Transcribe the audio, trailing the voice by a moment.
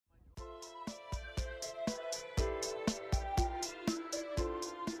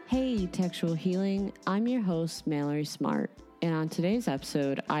Hey, Textual Healing. I'm your host, Mallory Smart, and on today's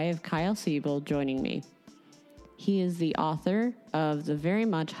episode, I have Kyle Siebel joining me. He is the author of the very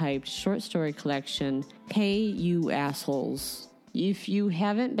much hyped short story collection, Hey You Assholes. If you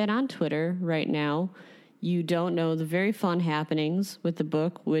haven't been on Twitter right now, you don't know the very fun happenings with the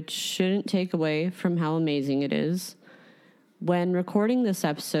book, which shouldn't take away from how amazing it is. When recording this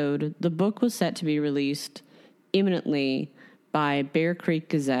episode, the book was set to be released imminently by Bear Creek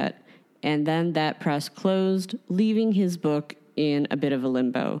Gazette, and then that press closed, leaving his book in a bit of a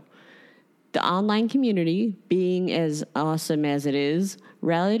limbo. The online community, being as awesome as it is,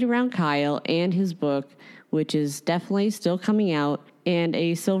 rallied around Kyle and his book, which is definitely still coming out, and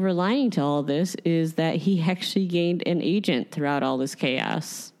a silver lining to all this is that he actually gained an agent throughout all this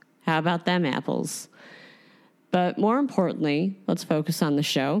chaos. How about them apples? But more importantly, let's focus on the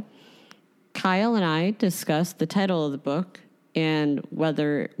show. Kyle and I discussed the title of the book and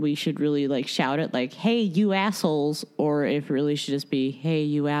whether we should really shout it hey, you assholes, or if it really should just be, hey,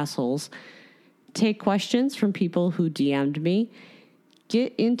 you assholes. Take questions from people who DM'd me,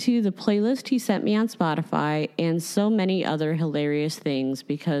 get into the playlist he sent me on Spotify, and so many other hilarious things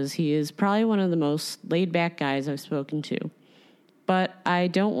because he is probably one of the most laid-back guys I've spoken to. But I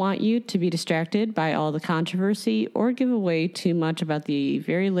don't want you to be distracted by all the controversy or give away too much about the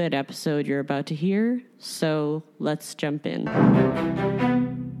very lit episode you're about to hear, so let's jump in.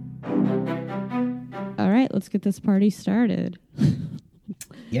 All right, let's get this party started.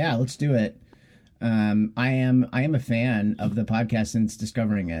 Yeah, let's do it. I am a fan of the podcast since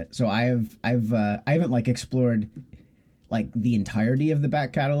discovering it. So I haven't explored the entirety of the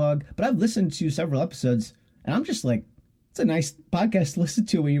back catalog, but I've listened to several episodes, and I'm just it's a nice podcast to listen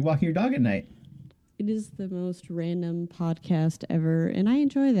to when you're walking your dog at night. It is the most random podcast ever, and I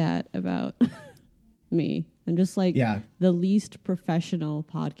enjoy that about me. I'm just the least professional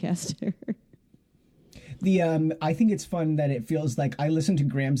podcaster. I think it's fun that it feels like I listened to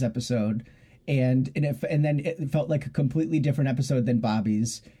Graham's episode, and then it felt like a completely different episode than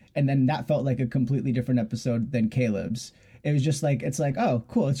Bobby's, and then that felt like a completely different episode than Caleb's. It was just oh,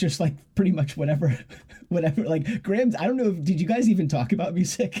 cool. It's just pretty much whatever. Graham's, I don't know did you guys even talk about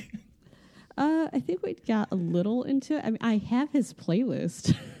music? I think we got a little into it. I mean, I have his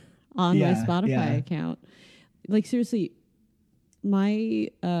playlist on my Spotify account. Seriously, my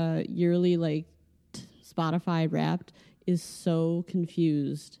yearly Spotify Wrapped is so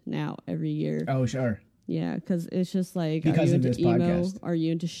confused now every year. Oh, sure. Yeah, because it's just because are you of this into emo? podcast. Are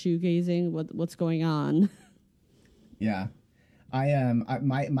you into shoegazing? What's going on? Yeah.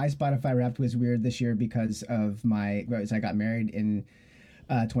 My Spotify Wrapped was weird this year because of I got married in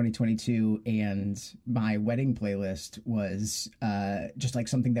 2022, and my wedding playlist was just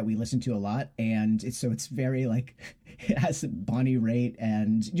something that we listened to a lot, and it's very it has Bonnie Raitt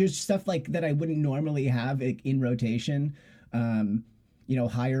and just stuff that I wouldn't normally have in rotation.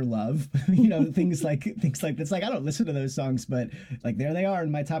 Higher Love, things like it's I don't listen to those songs, but there they are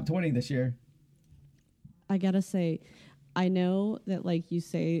in my top 20 this year. I gotta say, I know that you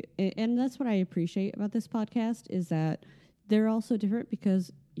say, and that's what I appreciate about this podcast, is that they're also different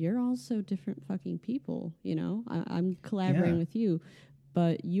because you're also different fucking people, I'm collaborating with you,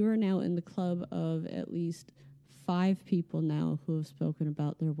 but you are now in the club of at least 5 people now who have spoken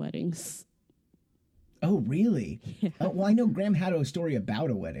about their weddings. Oh, really? Yeah. Well, I know Graham had a story about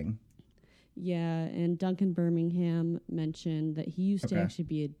a wedding. Yeah, and Duncan Birmingham mentioned that he used to actually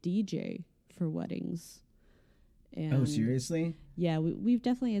be a DJ for weddings. And seriously? Yeah, we've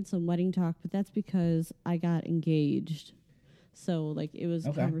definitely had some wedding talk, but that's because I got engaged. So, it was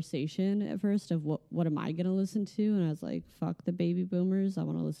a conversation at first of what am I going to listen to? And I was like, fuck the baby boomers. I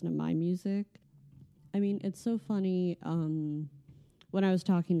want to listen to my music. I mean, it's so funny when I was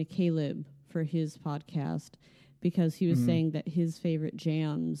talking to Caleb for his podcast, because he was saying that his favorite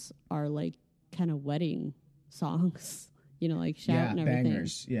jams are kind of wedding songs, shout and everything.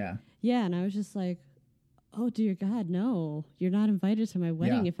 Bangers, yeah. Yeah, and I was just like, oh, dear God, no. You're not invited to my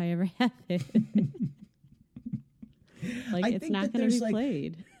wedding if I ever have it. It's not going to be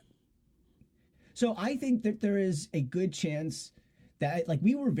played. So I think that there is a good chance that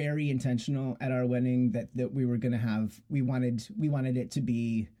we were very intentional at our wedding that we were going to have, we wanted it to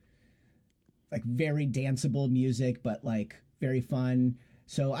be very danceable music, but very fun.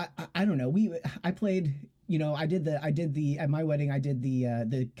 So I don't know. I played, I did the at my wedding, I did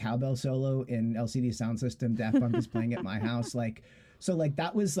the cowbell solo in LCD Sound System. Daft Punk is playing at my house. So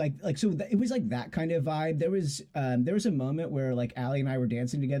that was it was that kind of vibe. There was a moment where Allie and I were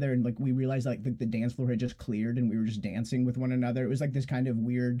dancing together, and we realized the dance floor had just cleared and we were just dancing with one another. It was this kind of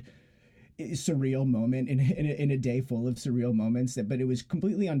weird, surreal moment in a day full of surreal moments, but it was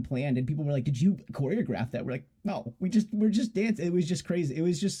completely unplanned, and people were like, did you choreograph that? We're like, no, we're just dancing. It was just crazy. It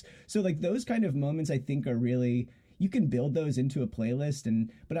was just so like those kind of moments I think are really, you can build those into a playlist,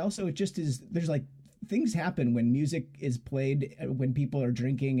 and but also it just is, there's like things happen when music is played, when people are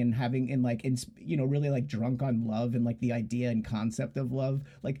drinking and having and like really like drunk on love and like the idea and concept of love.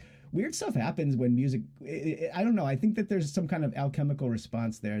 Like weird stuff happens when music, I don't know, I think that there's some kind of alchemical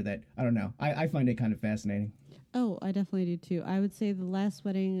response there that I don't know, I find it kind of fascinating. Oh, I definitely do too. I would say the last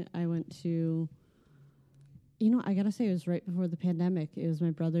wedding I went to, I gotta say it was right before the pandemic. It was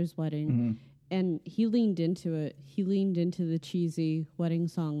my brother's wedding. Mm-hmm. And he leaned into it. He leaned into the cheesy wedding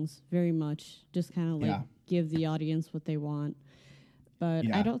songs very much. Just kind of like give the audience what they want. But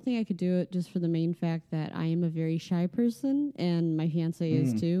I don't think I could do it just for the main fact that I am a very shy person and my fiance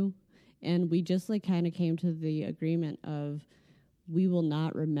is too. And we just like kind of came to the agreement of we will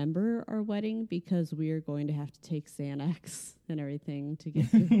not remember our wedding because we are going to have to take Xanax and everything to get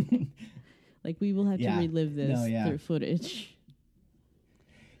through. Like we will have to relive this through footage.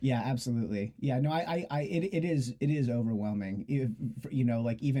 Yeah, absolutely. Yeah, no, it is overwhelming.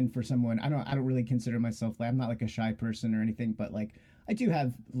 Like even for someone, I don't really consider myself, like, I'm not like a shy person or anything, but like I do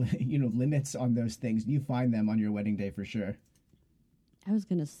have, limits on those things. You find them on your wedding day for sure. I was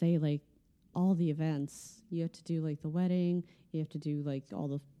gonna say like all the events you have to do, like the wedding, you have to do like all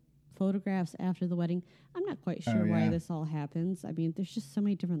the photographs after the wedding. I'm not quite sure why this all happens. I mean, there's just so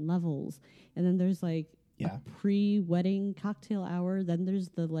many different levels, and then there's like a pre-wedding cocktail hour. Then there's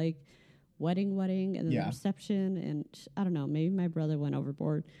the like wedding, and then the reception. And I don't know, maybe my brother went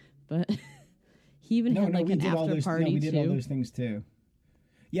overboard, but he even had like an after party. No, we did all those things too.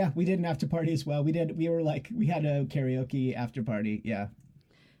 Yeah, we did an after party as well. We had a karaoke after party. Yeah.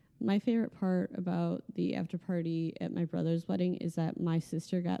 My favorite part about the after party at my brother's wedding is that my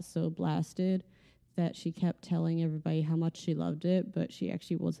sister got so blasted that she kept telling everybody how much she loved it, but she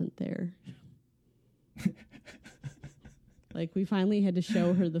actually wasn't there. Like we finally had to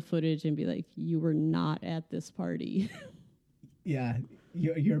show her the footage and be like, you were not at this party. Yeah,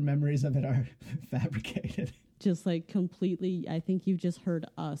 your memories of it are fabricated. Just like completely, I think you've just heard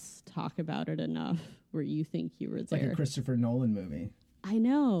us talk about it enough where you think you were there. It's like a Christopher Nolan movie. I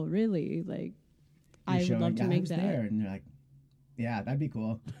know, really. Like, I would love to make that. There, and you're like, yeah, that'd be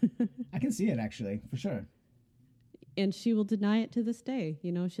cool. I can see it actually, for sure. And she will deny it to this day.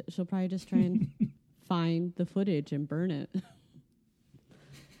 She'll probably just try and find the footage and burn it.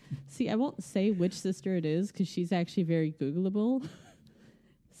 See, I won't say which sister it is because she's actually very Googleable.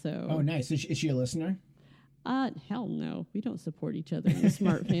 So. Oh, nice. Is she a listener? Hell no. We don't support each other in the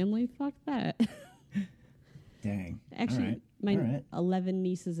Smart family. Fuck that. Dang. Actually, my 11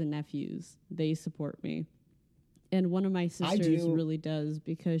 nieces and nephews, they support me. And one of my sisters really does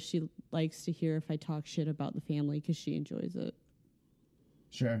because she likes to hear if I talk shit about the family because she enjoys it.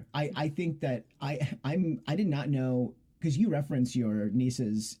 Sure. I think that I did not know, because you reference your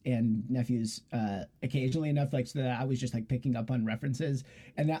nieces and nephews occasionally enough, like so that I was just like picking up on references,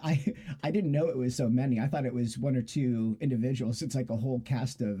 and I didn't know it was so many. I thought it was one or two individuals. It's like a whole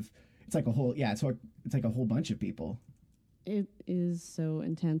cast of. It's like a whole it's like a whole bunch of people. It is so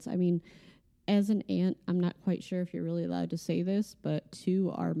intense. I mean, as an aunt, I'm not quite sure if you're really allowed to say this, but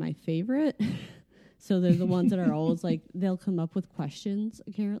two are my favorite. So they're the ones that are always like, they'll come up with questions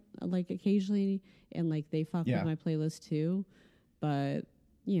like occasionally, and like they fuck with my playlist too. But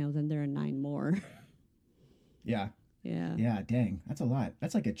then there are 9 more. Yeah. Yeah. Dang, that's a lot.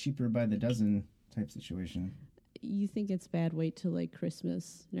 That's like a cheaper by the dozen type situation. You think it's bad, wait till like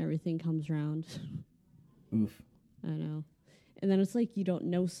Christmas and everything comes around. Oof. I know. And then it's like you don't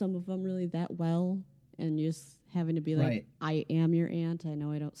know some of them really that well, and you're just having to be like, I am your aunt. I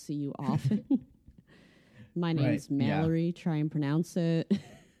know I don't see you often. My name's Mallory. Yeah. Try and pronounce it.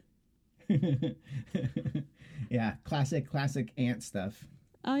 Yeah, classic aunt stuff.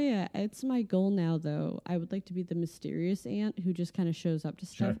 Oh, yeah. It's my goal now, though. I would like to be the mysterious aunt who just kind of shows up to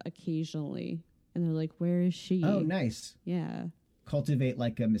stuff occasionally. And they're like, where is she? Oh, nice. Yeah. Cultivate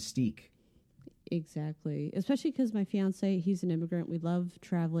like a mystique. Exactly. Especially because my fiance, he's an immigrant. We love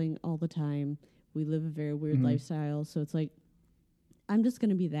traveling all the time. We live a very weird lifestyle. So it's like, I'm just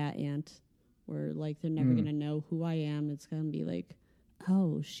going to be that aunt where like they're never going to know who I am. It's going to be like,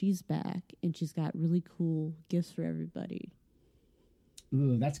 oh, she's back and she's got really cool gifts for everybody.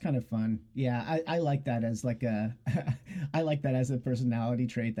 Ooh, that's kind of fun. Yeah, I like that as like a, I like that as a personality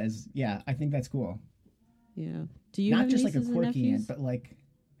trait. I think that's cool. Yeah. Do you not have just like a nieces quirky aunt, but like,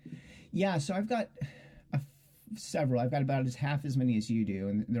 yeah. So I've got several. I've got about half as many as you do,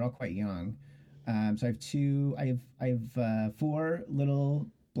 and they're all quite young. So I have 4 little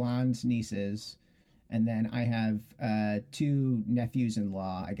blonde nieces, and then I have two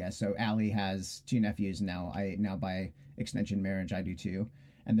nephews-in-law, I guess. So Allie has two nephews now. Now by extension marriage, I do too,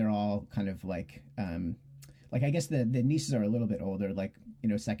 and they're all kind of like I guess the nieces are a little bit older, like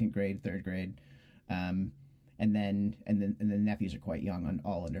second grade, third grade, and then the nephews are quite young,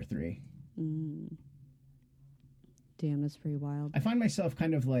 all under 3. Mm. Damn, that's pretty wild. I find myself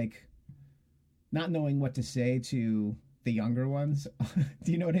kind of like not knowing what to say to the younger ones.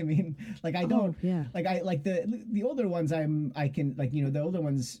 Do you know what I mean? Like I don't. Yeah. Like I like the older ones. I can like the older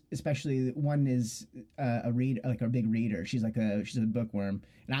ones, especially one is a big reader. She's a bookworm,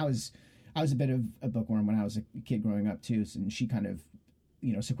 and I was a bit of a bookworm when I was a kid growing up too. And she kind of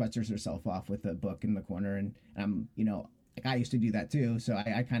sequesters herself off with a book in the corner, and I'm like I used to do that too. So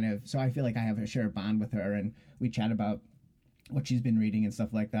I feel like I have a shared bond with her, and we chat about what she's been reading and stuff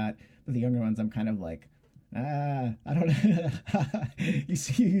like that. But the younger ones, I'm kind of like, I don't know.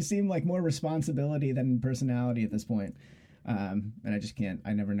 you seem like more responsibility than personality at this point. And I just can't.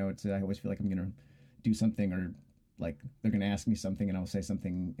 I never know what to. I always feel like I'm gonna do something, or like they're gonna ask me something, and I'll say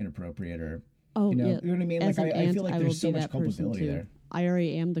something inappropriate, or yeah. You know what I mean? As like I feel like there's so be much that person culpability too. there. I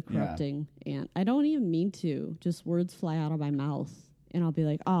already am the corrupting aunt. I don't even mean to. Just words fly out of my mouth, and I'll be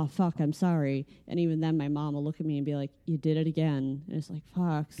like, "Oh fuck, I'm sorry." And even then, my mom will look at me and be like, "You did it again." And it's like,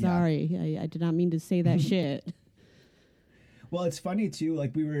 "Fuck, sorry. I did not mean to say that shit." Well, it's funny too.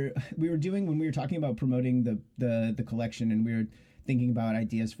 Like we were doing when we were talking about promoting the collection, and we were thinking about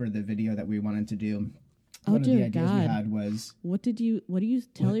ideas for the video that we wanted to do. One of the ideas we had was, what do you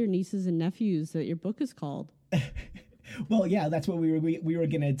tell your nieces and nephews that your book is called? Well, yeah, that's what we were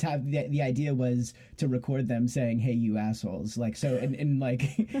gonna have. The idea was to record them saying, "Hey, you assholes!" Like so, and like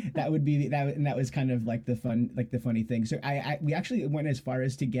that would be that, and that was kind of like the funny thing. So we actually went as far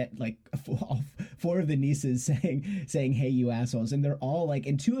as to get like all 4 of the nieces saying, "Hey, you assholes," and they're all like,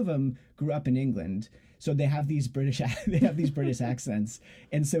 and 2 of them grew up in England. So they have these British accents,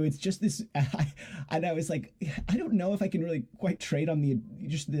 and so it's just this. And I was like, I don't know if I can really quite trade on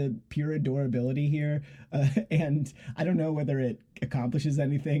the pure adorability here, and I don't know whether it accomplishes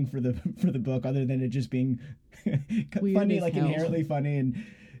anything for the book other than it just being funny, like inherently funny,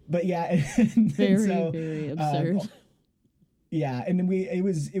 but yeah, very absurd. Yeah, and then it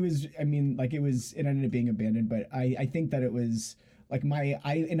was. I mean, like it ended up being abandoned, but I think that it was. Like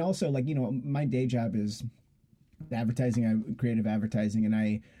and also like my day job is advertising, creative advertising, and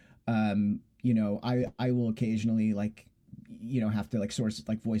I will occasionally like have to like source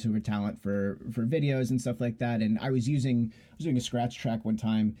like voiceover talent for videos and stuff like that. And I was doing a scratch track one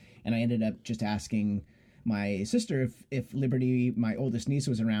time, and I ended up just asking my sister if Liberty, my oldest niece,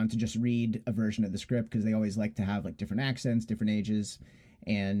 was around to just read a version of the script, because they always like to have like different accents, different ages.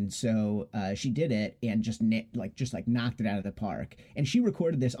 And so she did it and just knocked it out of the park. And she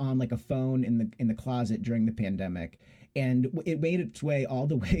recorded this on like a phone in the closet during the pandemic. And it made its way all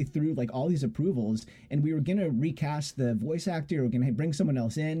the way through like all these approvals. And we were going to recast the voice actor. We were going to bring someone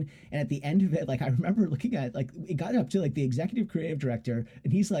else in. And at the end of it, like I remember looking at like it got up to like the executive creative director,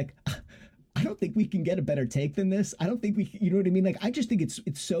 and he's like, I don't think we can get a better take than this. I don't think you know what I mean? Like, I just think it's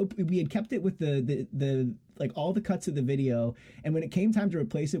so, we had kept it with the like all the cuts of the video. And when it came time to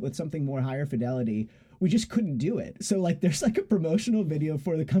replace it with something more higher fidelity, we just couldn't do it. So like, there's like a promotional video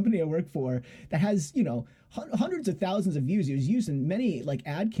for the company I work for that has, hundreds of thousands of views. It was used in many like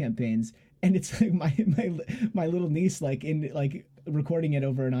ad campaigns. And it's like my little niece, like recording it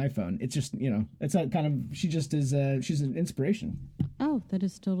over an iPhone. It's just, it's not kind of, she just is, she's an inspiration. Oh, that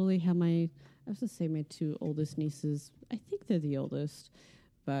is totally how I was to say my 2 oldest nieces, I think they're the oldest,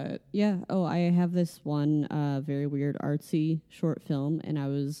 but yeah. Oh, I have this one very weird artsy short film, and I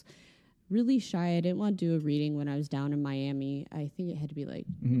was really shy. I didn't want to do a reading when I was down in Miami. I think it had to be like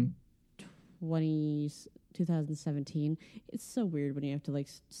 2017. It's so weird when you have to like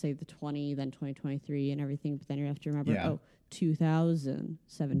say the 20, then 2023 and everything, but then you have to remember,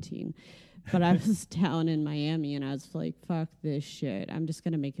 2017. But I was down in Miami, and I was like, fuck this shit. I'm just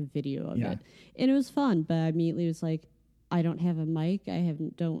going to make a video of it. And it was fun, but I immediately was like, I don't have a mic.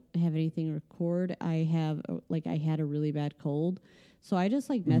 Don't have anything to record. I had a really bad cold. So I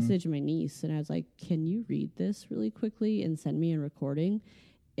just like messaged my niece, and I was like, can you read this really quickly and send me a recording?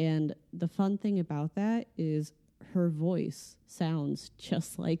 And the fun thing about that is her voice sounds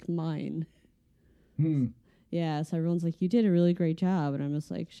just like mine. Yeah, so everyone's like, you did a really great job. And I'm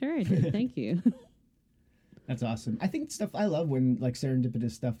just like, sure, I did. Thank you. That's awesome. I think I love when like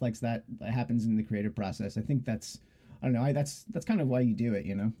serendipitous stuff like that happens in the creative process. I think that's kind of why you do it,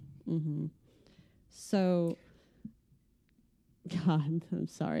 Mm-hmm. So, God, I'm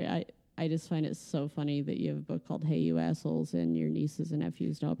sorry. I just find it so funny that you have a book called Hey You Assholes and your nieces and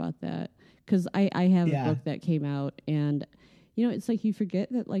nephews know about that. Because I have a book that came out, and, you know, it's like you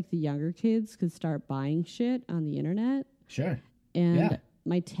forget that, like, the younger kids could start buying shit on the internet. Sure. And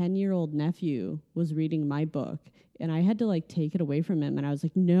my 10-year-old nephew was reading my book, and I had to, like, take it away from him. And I was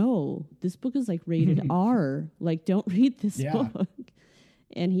like, no, this book is, like, rated R. Like, don't read this book.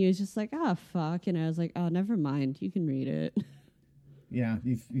 And he was just like, oh, fuck. And I was like, oh, never mind. You can read it. Yeah,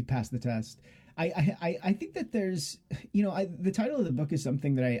 you've passed the test. I think that there's, you know, the title of the book is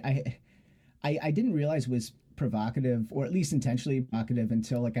something that I didn't realize was provocative, or at least intentionally provocative,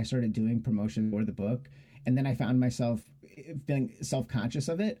 until like I started doing promotion for the book. And then I found myself feeling self-conscious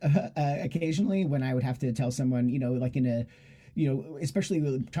of it occasionally when I would have to tell someone, you know, like in a, you know,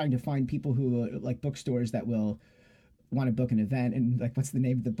 especially trying to find people who like bookstores that will want to book an event, and like, what's the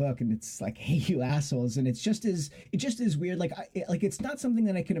name of the book? And it's like, Hey You Assholes. And it just is weird. Like, it's not something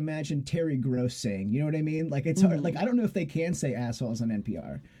that I can imagine Terry Gross saying, you know what I mean? Like, it's hard. Like, I don't know if they can say assholes on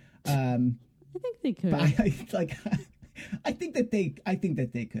NPR. I think they could. But I think that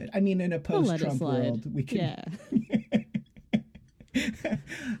they could. I mean, in a post-Trump world, we could. Yeah.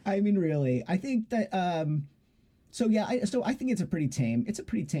 I mean, really, I think that, so I think it's a pretty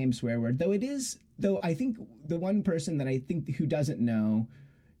tame swear word, though I think the one person that I think who doesn't know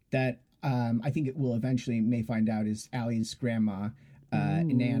that, I think it will eventually may find out is Allie's grandma,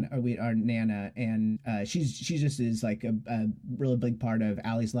 Nana, and she just is like a really big part of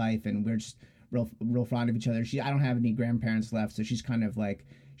Allie's life, and we're just real fond of each other. I don't have any grandparents left, so she's kind of like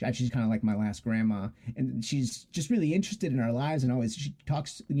my last grandma, and she's just really interested in our lives, and always she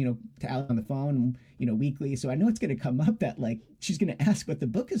talks, you know, to Allie on the phone, you know, weekly. So I know it's going to come up that like she's going to ask what the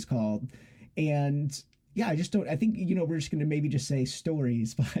book is called, and yeah, I think, you know, we're just going to maybe just say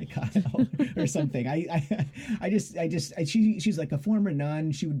Stories by Kyle or something. She's like a former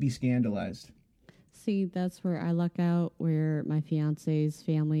nun. She would be scandalized. See, that's where I luck out, where my fiance's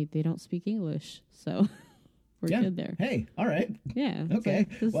family, they don't speak English. So we're good there. Hey, all right. Yeah. Okay.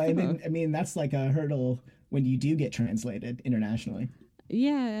 Well, I mean, that's like a hurdle when you do get translated internationally.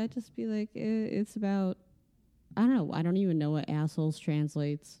 Yeah, I'd just be like, it's about, I don't know. I don't even know what assholes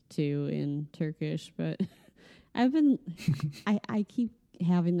translates to in Turkish, but I keep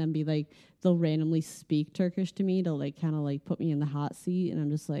having them be like, they'll randomly speak Turkish to me to like kind of like put me in the hot seat. And I'm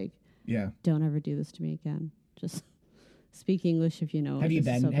just like, yeah, don't ever do this to me again. Just speak English if you know. Have you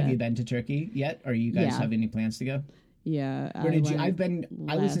been to Turkey yet? Or you guys have any plans to go? Yeah. Where did you? I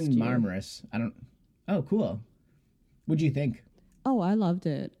was in Marmaris. Oh, cool. What'd you think? Oh, I loved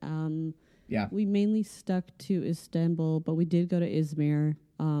it. Yeah. We mainly stuck to Istanbul, but we did go to Izmir.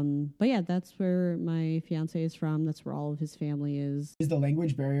 But yeah, that's where my fiance is from. That's where all of his family is. Is the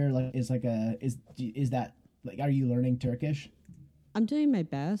language barrier is that like, are you learning Turkish? I'm doing my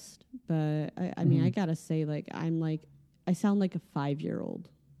best, but I mean, I gotta say, like, I sound like a 5-year-old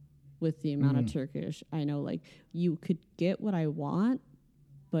with the amount of Turkish I know. Like, you could get what I want,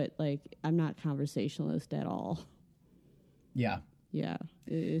 but like, I'm not conversationalist at all. Yeah. Yeah.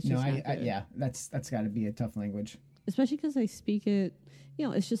 It's just that's got to be a tough language. Especially because I speak it, you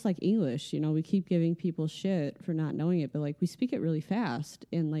know, it's just like English. You know, we keep giving people shit for not knowing it, but like, we speak it really fast.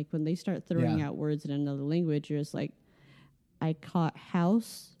 And like, when they start throwing out words in another language, you're just like, I caught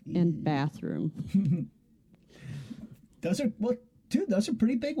house and bathroom. Those are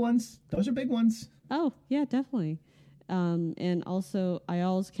pretty big ones. Those are big ones. Oh, yeah, definitely. And also, I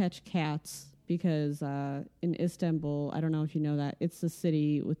always catch cats because in Istanbul, I don't know if you know that, it's the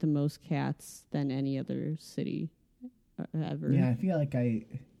city with the most cats than any other city ever. Yeah, I feel like it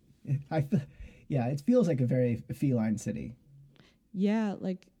feels like a very feline city. Yeah,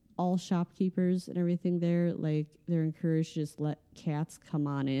 like all shopkeepers and everything there, like they're encouraged to just let cats come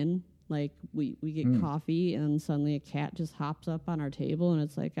on in. Like we get coffee and suddenly a cat just hops up on our table and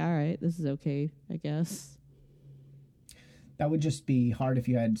it's like, all right, this is okay, I guess. That would just be hard if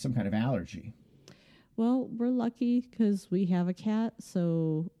you had some kind of allergy. Well, we're lucky because we have a cat.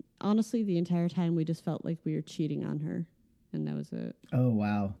 So honestly, the entire time we just felt like we were cheating on her, and that was it. Oh,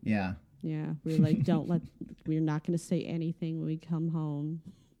 wow. Yeah. Yeah. We were like, we're not going to say anything when we come home.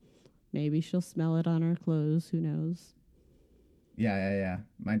 Maybe she'll smell it on our clothes. Who knows? Yeah.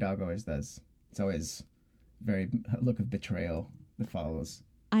 My dog always does. It's always a look of betrayal that follows.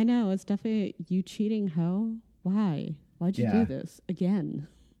 I know. It's definitely, you cheating hoe? Why? Why'd you do this again?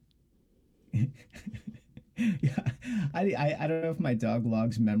 Yeah, I don't know if my dog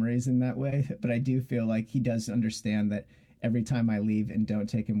logs memories in that way, but I do feel like he does understand that every time I leave and don't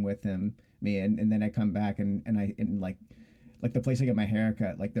take him with me, and then I come back and like the place I get my hair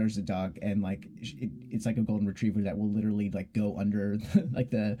cut, like there's a dog, and like it's like a golden retriever that will literally like go under like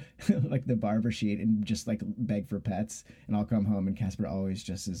the like the barber sheet and just like beg for pets. And I'll come home and Casper always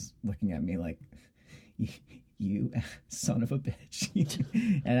just is looking at me like, you son of a bitch.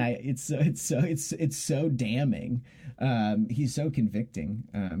 And it's so damning. He's so convicting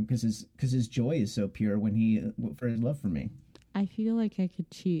because his joy is so pure when for his love for me. I feel like I could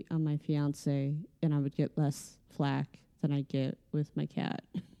cheat on my fiance and I would get less flack than I get with my cat.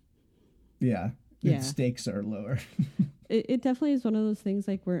 Yeah. The stakes are lower. It definitely is one of those things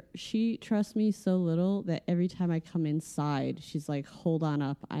like where she trusts me so little that every time I come inside, she's like, hold on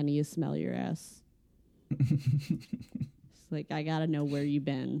up. I need to smell your ass. It's like, I got to know where you've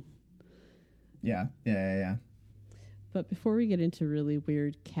been. Yeah. But before we get into really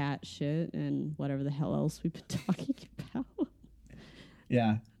weird cat shit and whatever the hell else we've been talking about.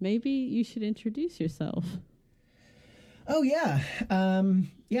 Yeah. Maybe you should introduce yourself. Oh, yeah.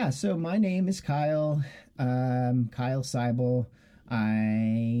 So my name is Kyle. Kyle Seibel.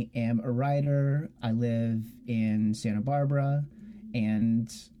 I am a writer. I live in Santa Barbara.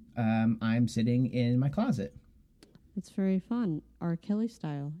 And I'm sitting in my closet. It's very fun. R. Kelly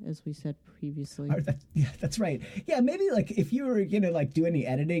style, as we said previously. Yeah, that's right. Yeah, maybe like if you were gonna like do any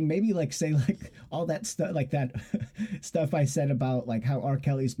editing, maybe like say like all that stuff, like that stuff I said about like how R.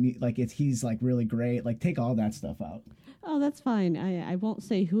 Kelly's he's like really great. Like take all that stuff out. Oh, that's fine. I won't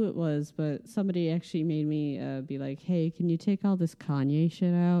say who it was, but somebody actually made me be like, "Hey, can you take all this Kanye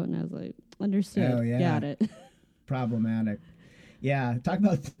shit out?" And I was like, "Understood. Oh, yeah. Got it." Problematic. Yeah,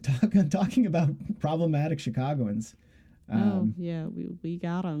 talking about problematic Chicagoans. Yeah, we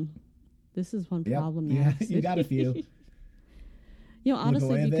got them. This is one yep, problematic. Yeah, you got a few.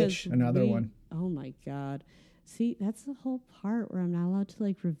 Honestly, because another one. Oh my God. See, that's the whole part where I'm not allowed to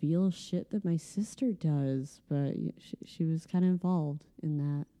like reveal shit that my sister does, but she was kind of involved in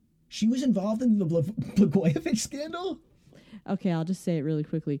that. She was involved in the Blagojevich scandal? Okay, I'll just say it really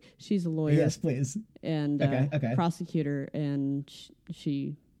quickly. She's a lawyer. Yes, please. And okay. prosecutor, and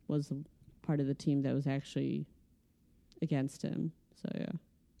she was part of the team that was actually against him. So, yeah.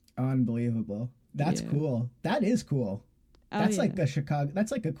 Unbelievable. That's cool. That is cool. That's like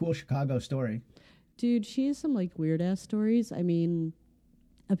a cool Chicago story. Dude, she has some like weird ass stories. I mean,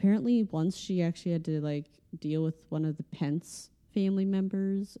 apparently once she actually had to like deal with one of the Pence family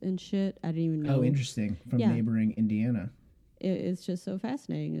members and shit. I didn't even know. Oh, interesting. From neighboring Indiana. It's just so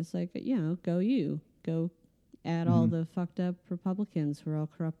fascinating. It's like, go add all the fucked up Republicans who are all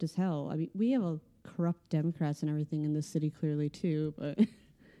corrupt as hell. I mean, we have a corrupt Democrats and everything in this city clearly too, but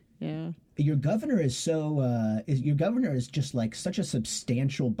yeah. Your governor is just like such a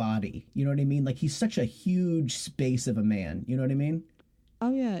substantial body. You know what I mean? Like he's such a huge space of a man. You know what I mean?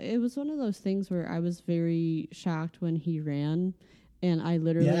 Oh yeah, it was one of those things where I was very shocked when he ran, and I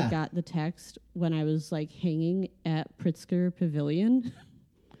literally got the text when I was like hanging at Pritzker Pavilion.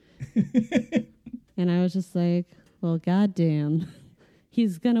 And I was just like, well, goddamn,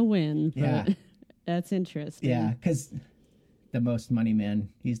 he's gonna win. But that's interesting. Yeah, because the most money man.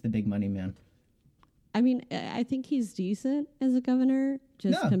 He's the big money man. I mean, I think he's decent as a governor,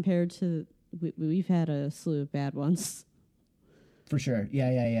 just compared to we've had a slew of bad ones. For sure.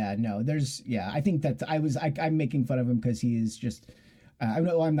 Yeah. No, I think that I'm making fun of him because he is just. I'm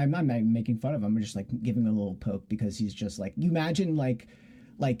not making fun of him. I'm just like giving him a little poke because he's just like, you imagine like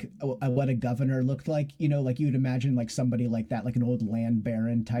what a governor looked like, like you'd imagine like somebody like that, like an old land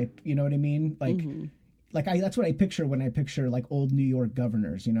baron type, you know what I mean? Like, that's what I picture when I picture like old New York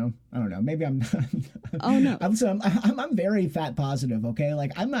governors, I don't know. Maybe I'm not. Oh no. I'm very fat positive. Okay.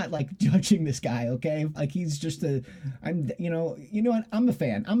 Like I'm not like judging this guy. Okay. Like he's just you know what? I'm a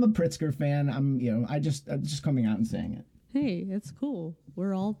fan. I'm a Pritzker fan. I'm just coming out and saying it. Hey, it's cool.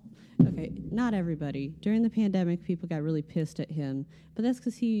 We're all okay. Not everybody. During the pandemic, people got really pissed at him, but that's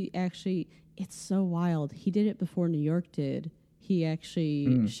because it's so wild. He did it before New York did. He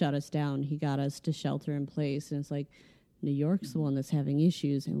actually shut us down. He got us to shelter in place. And it's like, New York's the one that's having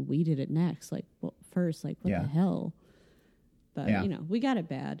issues, and we did it next. Like, well, first, like, what the hell? But, we got it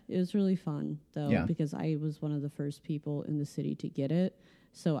bad. It was really fun, though, because I was one of the first people in the city to get it.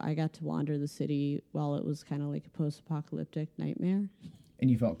 So I got to wander the city while it was kind of like a post-apocalyptic nightmare. And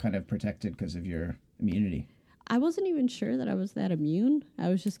you felt kind of protected because of your immunity. I wasn't even sure that I was that immune. I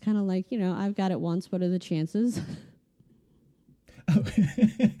was just kind of like, I've got it once. What are the chances? Oh.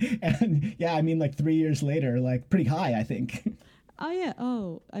 And I mean, like 3 years later, like pretty high, I think. Oh, yeah.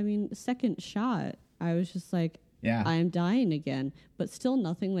 Oh, I mean, second shot, I was just like, I am dying again, but still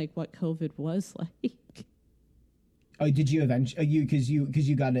nothing like what COVID was like. Oh, did you eventually? Because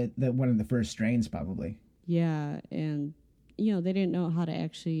you got it one of the first strains, probably. Yeah, and they didn't know how to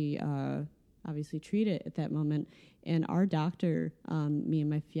actually obviously treat it at that moment. And our doctor, me and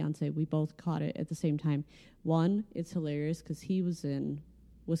my fiance, we both caught it at the same time. One, it's hilarious because he was in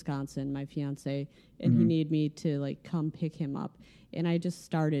Wisconsin, my fiance, and he needed me to like come pick him up. And I just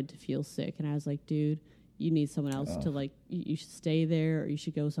started to feel sick. And I was like, dude, you need someone else to like, you should stay there or you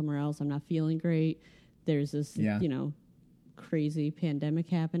should go somewhere else. I'm not feeling great. There's this, crazy pandemic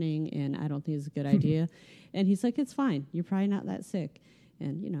happening and I don't think it's a good idea. And he's like, it's fine. You're probably not that sick.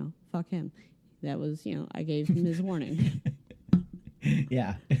 And, fuck him. That was, I gave him his warning.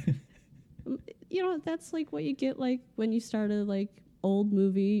 Yeah. That's like what you get like when you start a like old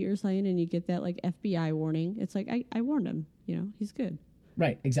movie or something and you get that like FBI warning. It's like, I warned him, he's good.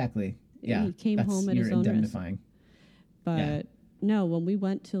 Right. Exactly. Yeah. And he came home at his own risk. But no, when we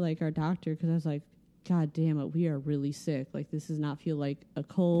went to like our doctor, because I was like, God damn it, we are really sick. Like this does not feel like a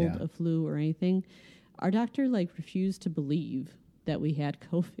cold, a flu or anything. Our doctor like refused to believe that we had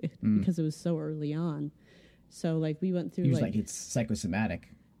COVID because it was so early on. So like we went through he was like it's psychosomatic.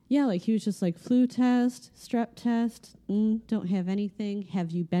 Yeah, like he was just like flu test, strep test, don't have anything. Have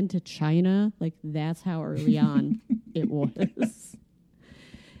you been to China? Like that's how early on it was.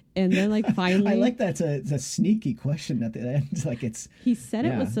 And then like finally I like that it's a sneaky question at the end. It's like he said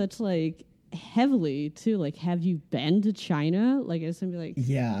it with such like heavily too, like have you been to China? Like I was gonna be like,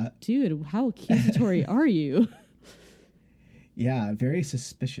 yeah, dude, how accusatory are you? Yeah, very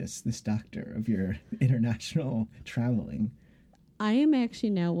suspicious, this doctor, of your international traveling. I am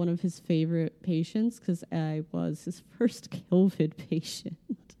actually now one of his favorite patients because I was his first COVID patient.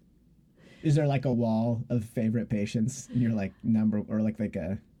 Is there like a wall of favorite patients and you're like number or like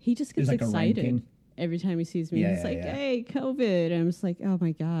a he just gets like excited every time he sees me. He's like, hey, COVID. And I'm just like, oh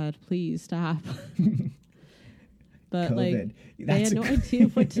my God, please stop. But COVID. Like they had no idea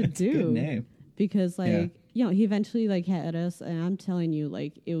what to do. Good name. Because like, he eventually like had us and I'm telling you,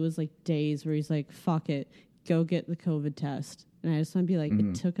 like it was like days where he's like, fuck it, go get the COVID test. And I just want to be like,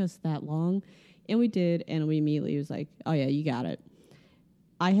 it took us that long. And we did. And we immediately was like, oh yeah, you got it.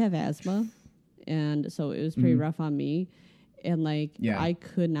 I have asthma. And so it was pretty rough on me. And like, I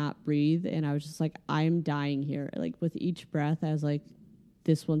could not breathe. And I was just like, I'm dying here. Like with each breath, I was like,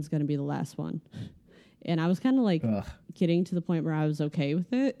 this one's going to be the last one. And I was kind of like getting to the point where I was okay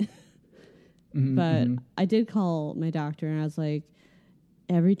with it. But I did call my doctor and I was like,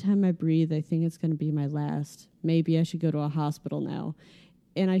 every time I breathe, I think it's going to be my last. Maybe I should go to a hospital now.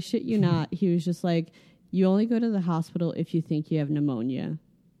 And I shit you not, he was just like, you only go to the hospital if you think you have pneumonia.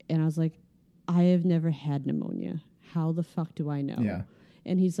 And I was like, I have never had pneumonia. How the fuck do I know? Yeah.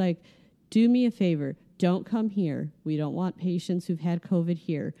 And he's like, do me a favor. Don't come here. We don't want patients who've had COVID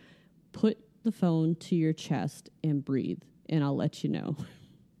here. Put the phone to your chest and breathe, and I'll let you know.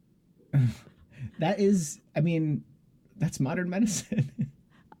 That is, I mean, that's modern medicine.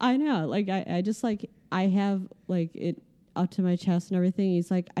 I know. Like, I just, like, I have, like, it up to my chest and everything. He's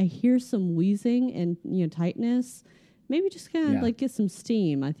like, I hear some wheezing and, tightness. Maybe just kind of, like, get some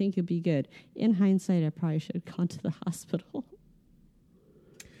steam. I think it'd be good. In hindsight, I probably should have gone to the hospital.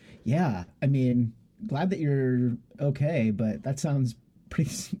 Yeah. I mean, glad that you're okay, but that sounds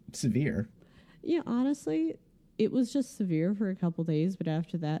pretty severe. Yeah, honestly, it was just severe for a couple days, but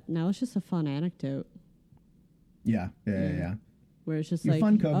after that, now it's just a fun anecdote. Yeah. Where it's just your like,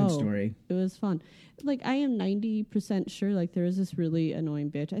 fun COVID story. It was fun. Like, I am 90% sure, like, there is this really annoying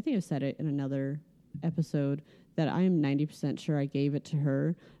bitch. I think I've said it in another episode that I am 90% sure I gave it to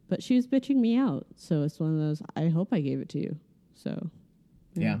her, but she was bitching me out. So it's one of those, I hope I gave it to you. So,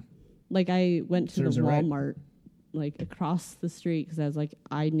 yeah. Like, I went to Serves the her right. Walmart, like, across the street because I was like,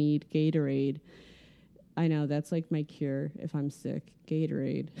 I need Gatorade. I know, that's like my cure if I'm sick.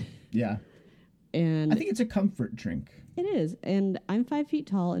 Gatorade. Yeah. And I think it's a comfort drink. It is. And I'm 5 feet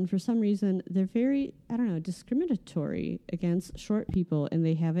tall, and for some reason, they're very, I don't know, discriminatory against short people, and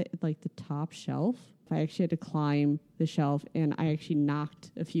they have it at, like, the top shelf. I actually had to climb the shelf, and I actually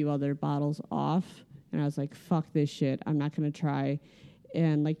knocked a few other bottles off, and I was like, fuck this shit. I'm not going to try.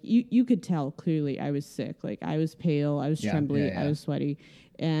 And, like, you could tell clearly I was sick. Like, I was pale, I was trembly, I was sweaty.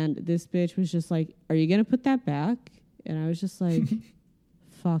 And this bitch was just like, are you going to put that back? And I was just like,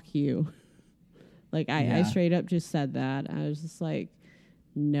 fuck you. Like, I straight up just said that. I was just like,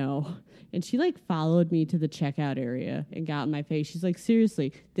 no. And she, like, followed me to the checkout area and got in my face. She's like,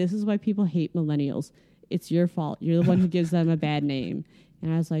 seriously, this is why people hate millennials. It's your fault. You're the one who gives them a bad name.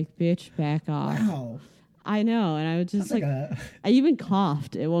 And I was like, bitch, back off. Wow. I know. And I was just like I even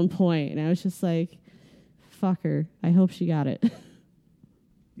coughed at one point. And I was just like, fuck her. I hope she got it.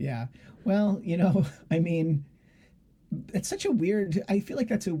 Yeah. Well, I mean, it's such a weird. I feel like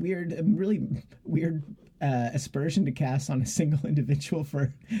that's a weird, really weird aspersion to cast on a single individual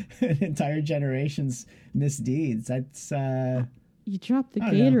for an entire generation's misdeeds. That's you dropped the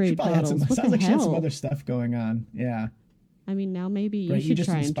I don't know. She Gatorade probably had bottles. some, What sounds the like she had some hell? other stuff going on. Yeah, I mean, now maybe you right. should You just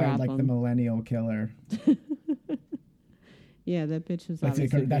try and inspired drop like the them. millennial killer. Yeah, that bitch was Like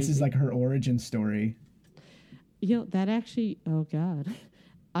obviously that's crazy. like her origin story. You know, that actually, oh God.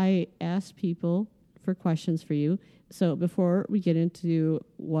 I asked people for questions for you. So before we get into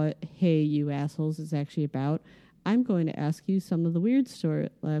what Hey You Assholes is actually about, I'm going to ask you some of the weird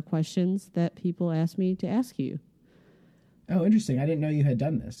questions that people asked me to ask you. Oh, interesting. I didn't know you had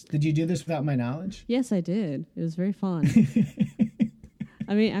done this. Did you do this without my knowledge? Yes, I did. It was very fun.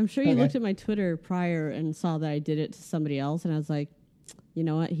 I mean, I'm sure you Okay. looked at my Twitter prior and saw that I did it to somebody else, and I was like, you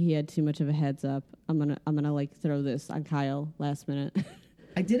know what? He had too much of a heads up. I'm gonna like throw this on Kyle last minute.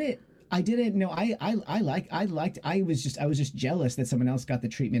 I did it. No, I was just jealous that someone else got the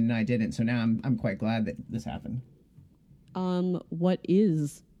treatment and I didn't. So now I'm quite glad that this happened. What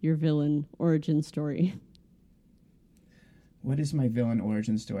is your villain origin story? What is my villain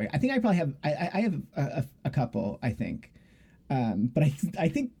origin story? I think I probably have. I have a couple. I think, but I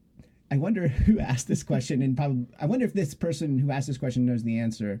think I wonder who asked this question, and probably I wonder if this person who asked this question knows the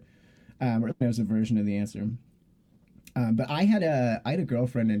answer, or knows a version of the answer. But I had a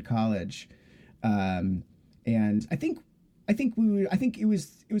girlfriend in college, and I think it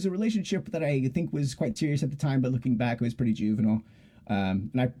was a relationship that I think was quite serious at the time, but looking back, it was pretty juvenile.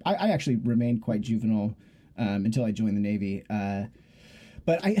 And I actually remained quite juvenile until I joined the Navy.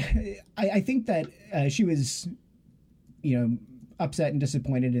 But I think that she was, upset and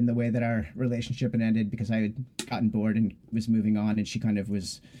disappointed in the way that our relationship had ended because I had gotten bored and was moving on, and she kind of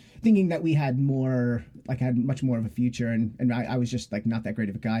was thinking that we had more, like had much more of a future, and I was just like not that great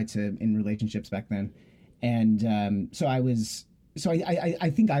of a guy in relationships back then, and so I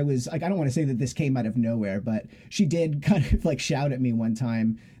think I was like, I don't want to say that this came out of nowhere, but she did kind of like shout at me one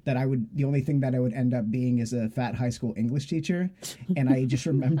time that the only thing that I would end up being is a fat high school English teacher. And I just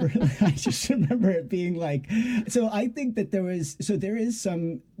remember, it being like, so I think that there is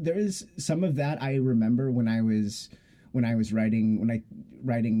some of that I remember when I was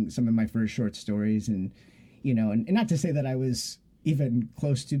writing some of my first short stories, and, and not to say that I was even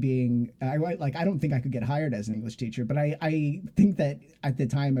close to being, I don't think I could get hired as an English teacher, but I think that at the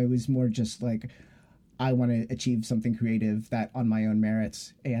time I was more just like, I want to achieve something creative that on my own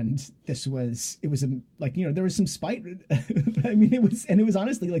merits. And there was some spite. I mean, it was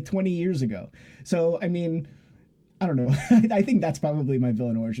honestly like 20 years ago. So, I mean, I don't know. I think that's probably my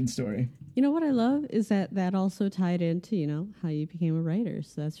villain origin story. You know what I love is that also tied into, how you became a writer.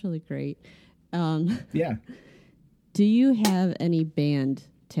 So that's really great. Yeah. Do you have any band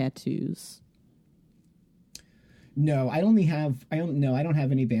tattoos? No, I don't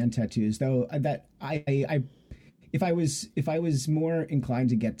have any band tattoos, though. That if I was more inclined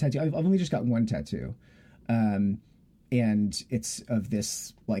to get tattoo, I've only just got one tattoo, and it's of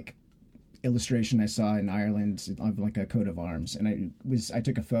this like illustration I saw in Ireland of like a coat of arms, and I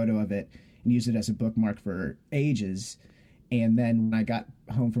took a photo of it and used it as a bookmark for ages, and then when I got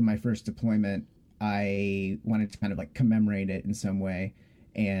home from my first deployment, I wanted to kind of like commemorate it in some way,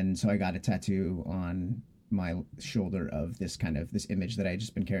 and so I got a tattoo on my shoulder of this image that I had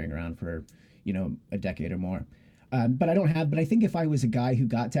just been carrying around for, a decade or more. But I think if I was a guy who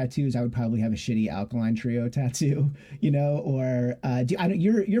got tattoos, I would probably have a shitty Alkaline Trio tattoo, or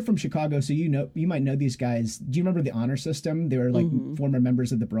you're from Chicago, so you might know these guys. Do you remember the Honor System? They were like former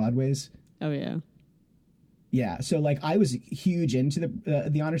members of the Broadways. Oh yeah. Yeah, so like I was huge into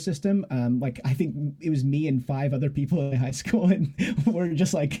the Honor System. Like I think it was me and 5 other people in high school, and we're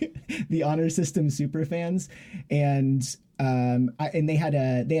just like the Honor System super fans. And they had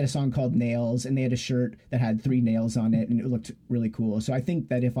a song called Nails, and they had a shirt that had 3 nails on it, and it looked really cool. So I think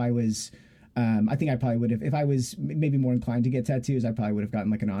that if I was, I think I probably would have, if I was maybe more inclined to get tattoos, I probably would have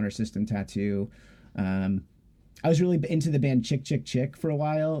gotten like an Honor System tattoo. I was really into the band Chick Chick Chick for a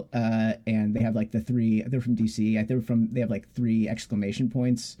while, and they have like they're from DC. They have like 3 exclamation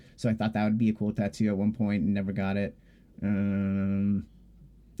points. So I thought that would be a cool tattoo at one point and never got it.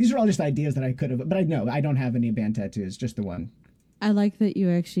 These are all just ideas that I could have, but I don't have any band tattoos, just the one. I like that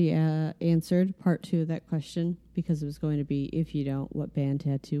you actually answered part 2 of that question, because it was going to be, if you don't, what band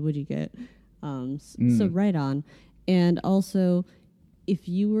tattoo would you get? So right on. And also, if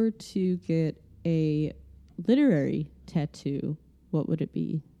you were to get a literary tattoo, what would it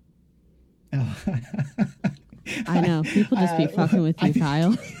be? Oh. I know, people just be fucking with you,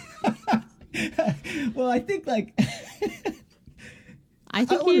 Kyle. Well, I think like I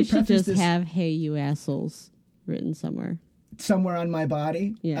think you should just have "Hey, you assholes" written somewhere. Somewhere on my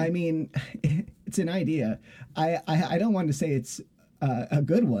body. Yeah. I mean, it's an idea. I don't want to say it's a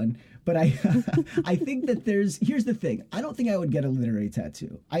good one, but I I think that here's the thing. I don't think I would get a literary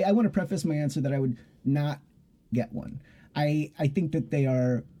tattoo. I want to preface my answer that I would not get one. I think that they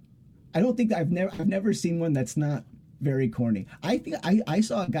are. I don't think that I've never seen one that's not very corny. I think I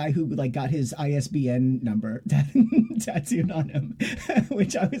saw a guy who like got his ISBN number tattooed on him,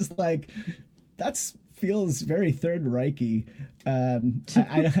 which I was like, that's feels very Third Reichy. I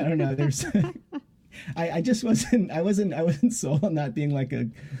don't know. There's I just wasn't sold on that being like a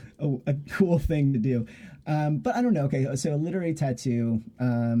cool thing to do. But I don't know. Okay, so a literary tattoo.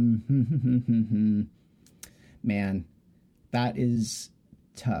 Man, that is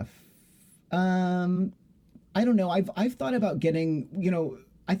tough. I don't know. I've thought about getting,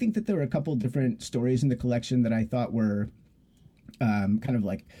 I think that there were a couple different stories in the collection that I thought were kind of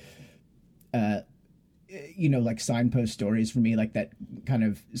like like signpost stories for me, like that kind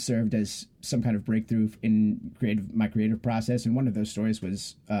of served as some kind of breakthrough in my creative process. And one of those stories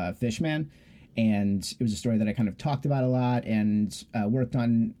was Fishman. And it was a story that I kind of talked about a lot and worked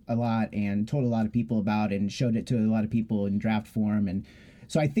on a lot and told a lot of people about and showed it to a lot of people in draft form. And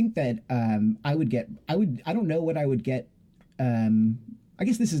so I think that I don't know what I would get. I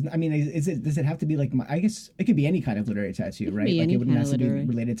guess does it have to be like, I guess it could be any kind of literary tattoo, right? Like it wouldn't necessarily be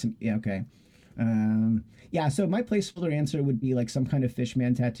related to, yeah, okay. Yeah, so my placeholder answer would be like some kind of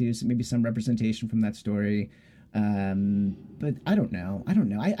Fishman tattoo, so maybe some representation from that story. But I don't know.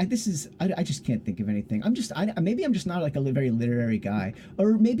 I just can't think of anything. Maybe I'm just not like a very literary guy,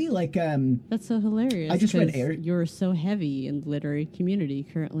 or maybe like that's so hilarious. I just read Air. You're so heavy in the literary community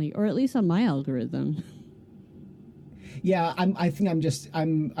currently, or at least on my algorithm. Yeah, I think I just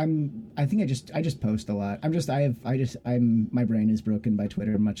post a lot. My brain is broken by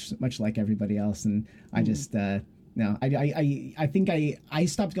Twitter, much like everybody else, and I just no. I think I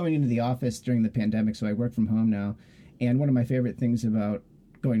stopped going into the office during the pandemic, so I work from home now. And one of my favorite things about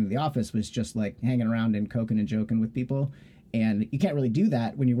going to the office was just like hanging around and coking and joking with people. And you can't really do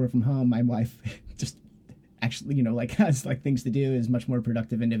that when you work from home. My wife just actually, has like things to do, is much more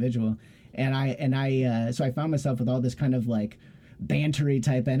productive individual. So I found myself with all this kind of like bantery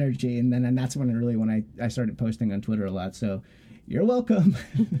type energy. And that's when I started posting on Twitter a lot. So you're welcome.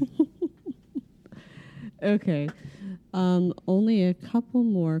 Okay. Only a couple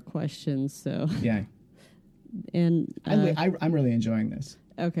more questions, so. Yeah. And I'm really enjoying this.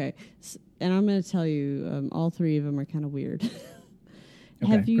 Okay. And I'm going to tell you, all three of them are kind of weird.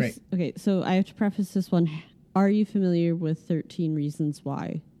 Okay, great. Okay, so I have to preface this one. Are you familiar with 13 Reasons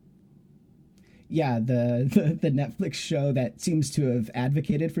Why? Yeah, the Netflix show that seems to have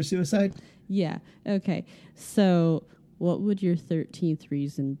advocated for suicide. Yeah. Okay. So what would your 13th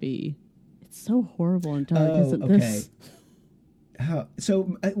reason be? It's so horrible and dark, isn't this?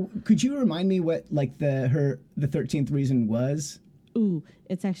 So could you remind me what like the 13th reason was? Ooh,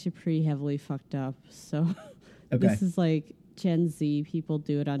 it's actually pretty heavily fucked up. So okay. This is like Gen Z. People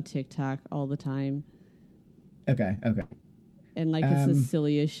do it on TikTok all the time. Okay. And like it's the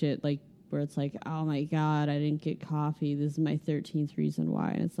silliest shit, like where it's like, oh my God, I didn't get coffee. This is my 13th reason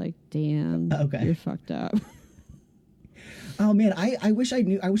why. And it's like, damn, you're fucked up. Oh man, I wish I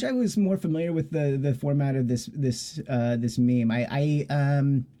knew. I wish I was more familiar with the format of this meme.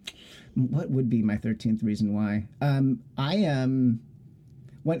 What would be my 13th reason why?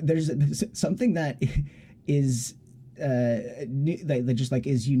 There's something that is that just like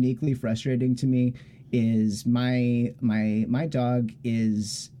is uniquely frustrating to me. Is my dog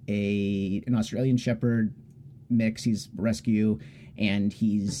is an Australian Shepherd mix. He's rescue, and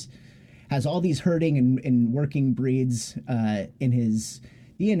has all these herding and working breeds in his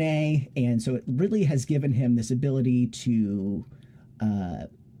DNA, and so it really has given him this ability to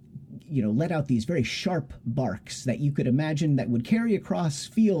let out these very sharp barks that you could imagine that would carry across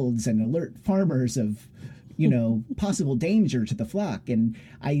fields and alert farmers of possible danger to the flock. And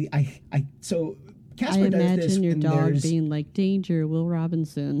so Casper does this. I imagine your dog being like, danger, Will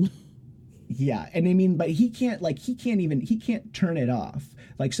Robinson. Yeah, and I mean, but he can't turn it off.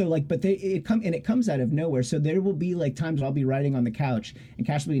 Like, so like, but it comes out of nowhere. So there will be like times I'll be riding on the couch and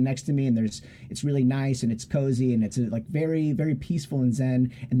Cash will be next to me, and it's really nice and it's cozy and it's like very, very peaceful and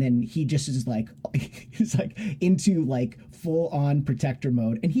zen. And then he just is like, he's like into like full on protector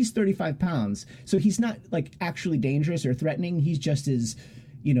mode, and he's 35 pounds. So he's not like actually dangerous or threatening. He's just as,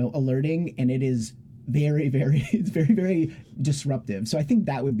 alerting, and it is very, very, it's very, very disruptive. So I think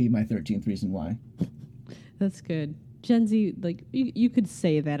that would be my 13th reason why. That's good. Gen Z, like, you could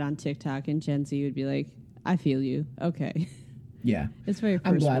say that on TikTok, and Gen Z would be like, I feel you. Okay. Yeah. It's very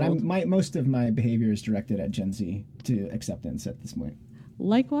I'm first glad. world. Most of my behavior is directed at Gen Z to acceptance at this point.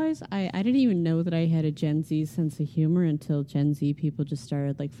 Likewise, I didn't even know that I had a Gen Z sense of humor until Gen Z people just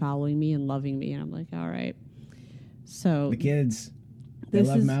started like following me and loving me, and I'm like, all right. So The kids, they this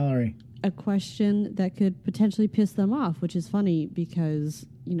love is Mallory. a question that could potentially piss them off, which is funny because,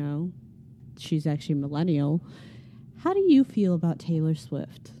 you know, she's actually millennial. How do you feel about Taylor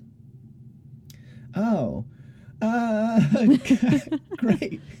Swift? Oh,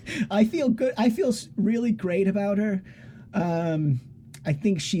 great. I feel good. I feel really great about her. I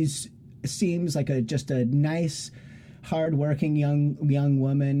think seems like just a nice, hardworking young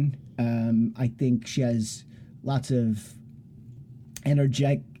woman. I think she has lots of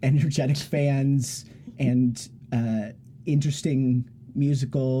energetic fans and interesting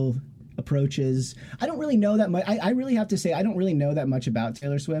musical approaches. I don't really know that much. I really have to say I don't really know that much about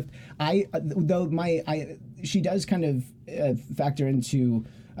Taylor Swift. She does kind of factor into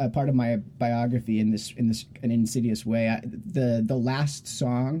part of my biography in an insidious way. The last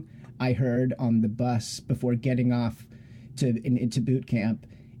song I heard on the bus before getting off into boot camp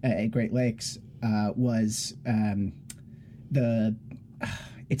at Great Lakes was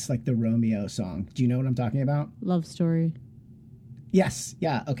it's like the Romeo song. Do you know what I'm talking about? Love Story. Yes.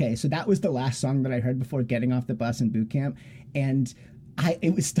 Yeah. Okay. So that was the last song that I heard before getting off the bus in boot camp. And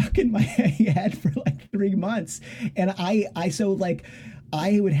it was stuck in my head for like 3 months. And I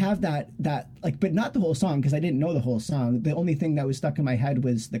would have that like, but not the whole song because I didn't know the whole song. The only thing that was stuck in my head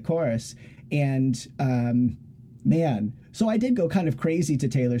was the chorus. And, man, so I did go kind of crazy to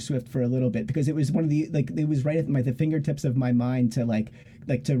Taylor Swift for a little bit because it was one of the, like, it was right at the fingertips of my mind to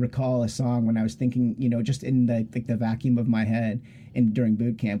to recall a song when I was thinking, you know, just in the vacuum of my head and during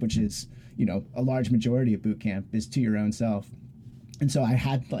boot camp, which is, you know, a large majority of boot camp is to your own self. And so I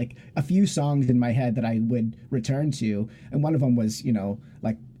had like a few songs in my head that I would return to. And one of them was, you know,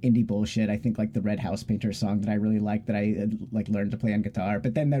 like indie bullshit. I think like the Red House Painter song that I really liked that I had, like learned to play on guitar.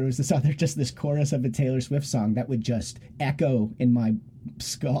 But then there was this chorus of a Taylor Swift song that would just echo in my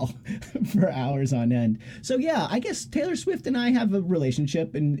skull for hours on end. So yeah, I guess Taylor Swift and I have a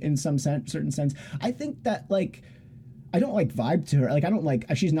relationship in some certain sense. I think that like, I don't like vibe to her. Like, I don't like,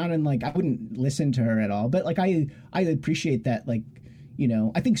 she's not in like, I wouldn't listen to her at all. But like, I appreciate that, like, you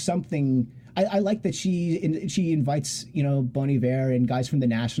know, I think something, I like that she invites, you know, Bon Iver and guys from the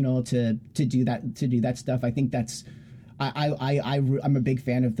National to do that stuff. I think that's, I'm a big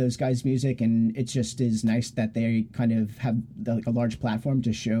fan of those guys' music, and it just is nice that they kind of have like a large platform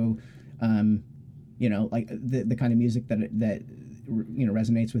to show, you know, like the kind of music that you know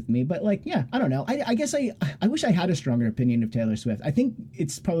resonates with me. But like, yeah, I don't know. I guess I wish I had a stronger opinion of Taylor Swift. I think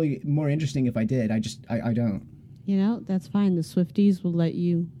it's probably more interesting if I did. I don't. You know, that's fine. The Swifties will let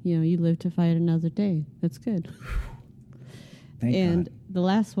you, you know, you live to fight another day. That's good. Thank and God. The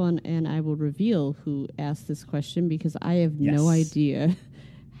last one, and I will reveal who asked this question because I have no idea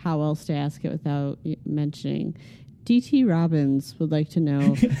how else to ask it without mentioning. DT Robbins would like to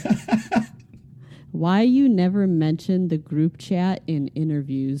know why you never mentioned the group chat in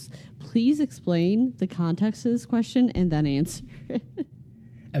interviews. Please explain the context of this question and then answer it.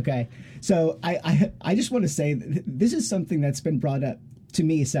 Okay. So I just want to say this is something that's been brought up to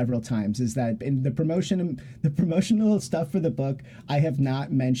me several times, is that in the promotional stuff for the book, I have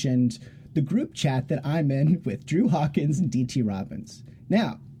not mentioned the group chat that I'm in with Drew Hawkins and DT Robbins.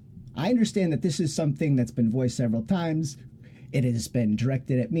 Now, I understand that this is something that's been voiced several times. It has been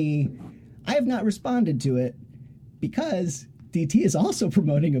directed at me. I have not responded to it because DT is also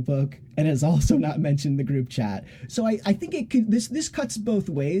promoting a book and has also not mentioned the group chat. So I think it could, this cuts both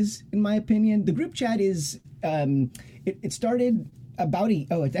ways, in my opinion. The group chat is, it started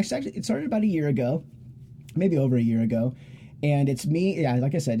it started about a year ago, maybe over a year ago. And it's me, yeah,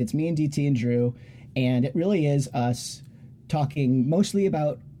 like I said, it's me and DT and Drew. And it really is us talking mostly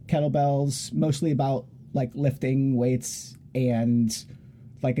about kettlebells, mostly about like lifting weights, and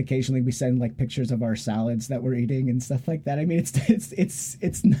like occasionally we send like pictures of our salads that we're eating and stuff like that. I mean,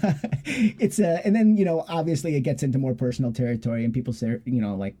 it's not, and then, you know, obviously it gets into more personal territory and people say, you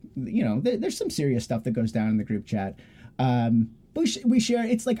know, like, you know, there's some serious stuff that goes down in the group chat. But we share,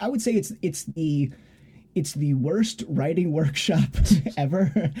 it's like, I would say it's the worst writing workshop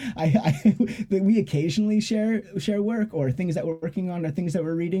ever. We occasionally share work or things that we're working on or things that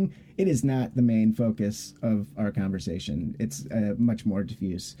we're reading. It is not the main focus of our conversation. It's much more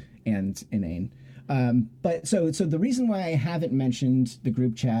diffuse and inane. But so the reason why I haven't mentioned the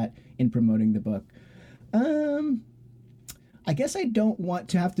group chat in promoting the book, I guess I don't want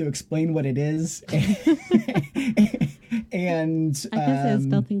to have to explain what it is. And I guess it has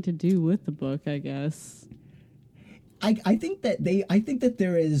nothing to do with the book, I guess. I think that I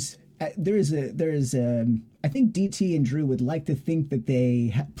think DT and Drew would like to think that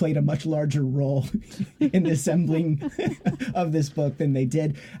they played a much larger role in the assembling of this book than they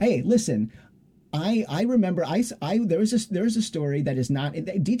did. Hey, listen, I remember there was a story that is not,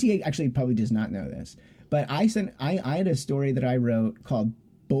 DT actually probably does not know this, but I had a story that I wrote called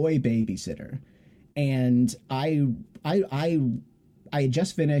Boy Babysitter, and I had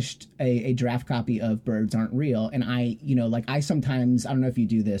just finished a draft copy of Birds Aren't Real, and I sometimes, I don't know if you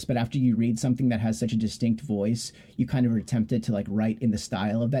do this, but after you read something that has such a distinct voice, you kind of are tempted to like write in the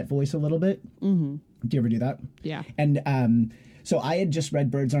style of that voice a little bit. Mm-hmm. Do you ever do that? Yeah. And so I had just read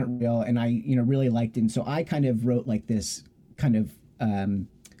Birds Aren't Real, and I really liked it, and so I kind of wrote like this kind of an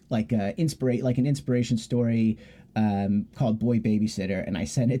inspiration story called Boy Babysitter, and I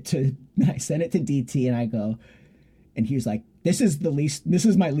sent it to DT, and I go, and he was like, this is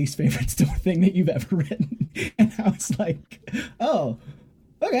my least favorite thing that you've ever written. And I was like, oh,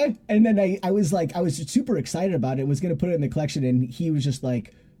 okay. And then I was super excited about it, was going to put it in the collection, and he was just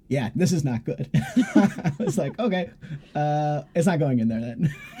like, yeah, this is not good. I was like, okay, it's not going in there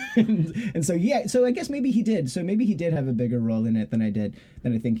then. and so, yeah, so I guess maybe he did. So maybe he did have a bigger role in it than I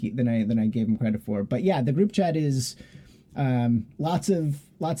gave him credit for. But yeah, the group chat is lots of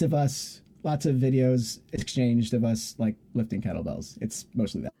videos exchanged of us like lifting kettlebells. It's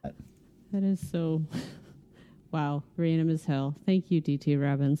mostly that. That is so, wow, random as hell. Thank you, DT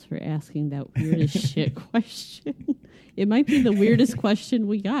Robbins, for asking that weird as shit question. It might be the weirdest question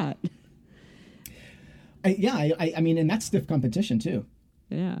we got. I mean, and that's stiff competition too.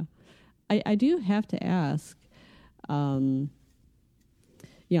 Yeah. I do have to ask,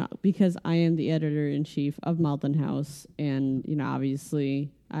 because I am the editor-in-chief of Malden House, and,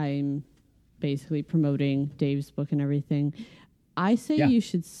 obviously I'm basically promoting Dave's book and everything. I say you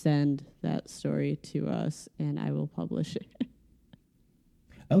should send that story to us, and I will publish it.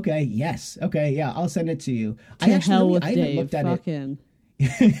 Okay. Yes. Okay. Yeah. I'll send it to you. I haven't looked at it. Him.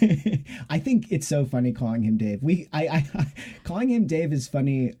 I think it's so funny calling him Dave. Calling him Dave is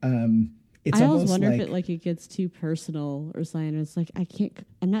funny. It's I always wonder if it gets too personal or something. It's like,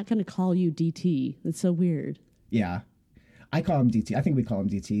 I'm not going to call you DT. It's so weird. Yeah. I call him DT. I think we call him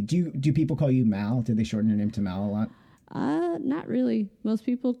DT. Do people call you Mal? Do they shorten your name to Mal a lot? Not really. Most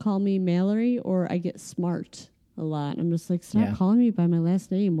people call me Mallory, or I get Smart a lot. I'm just like, stop calling me by my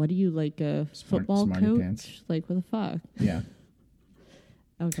last name. What are you, like a football coach? Pants. Like, what the fuck? Yeah.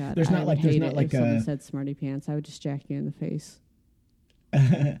 Oh God. There's not like if someone said Smarty Pants, I would just jack you in the face.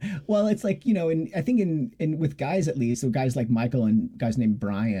 Well, it's like, I think in with guys, at least, so guys like Michael and guys named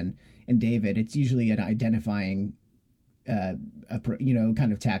Brian and David, it's usually an identifying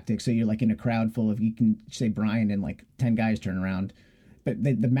kind of tactic. So you're like in a crowd full of, you can say Brian and like 10 guys turn around, but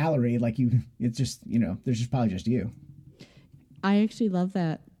the Mallory, like it's just, there's just probably just you. I actually love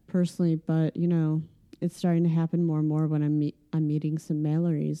that personally, but it's starting to happen more and more when I'm meeting some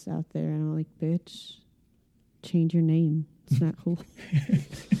Mallorys out there, and I'm like, bitch, change your name. It's not cool.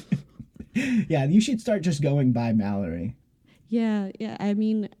 Yeah, you should start just going by Mallory. Yeah. I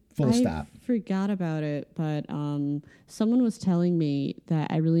mean, full stop. Forgot about it, but someone was telling me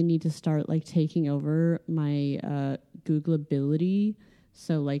that I really need to start like taking over my Googleability.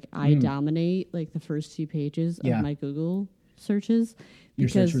 So like I dominate like the first 2 pages of my Google searches. Your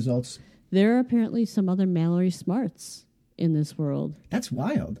search results. There are apparently some other Mallory Smarts in this world. That's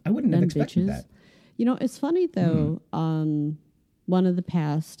wild. I wouldn't have expected that. It's funny though. One of the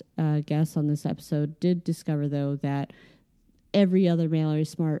past guests on this episode did discover though that every other Mallory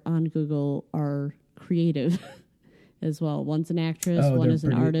Smart on Google are creative as well. One's an actress, one is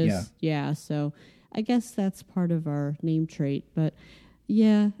an artist. Yeah, so I guess that's part of our name trait. But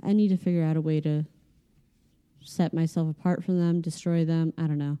yeah, I need to figure out a way to set myself apart from them, destroy them. I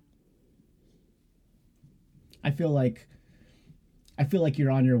don't know. I feel like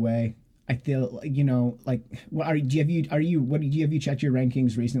you're on your way. I feel, have you checked your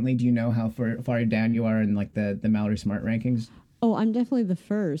rankings recently? Do you know how far down you are in like the Mallory Smart rankings? Oh, I'm definitely the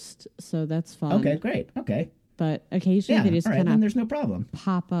first, so that's fun. Okay, great. Okay. But occasionally they just kind of there's no problem.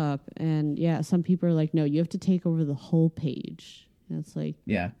 Pop up, and some people are like, no, you have to take over the whole page. And it's like,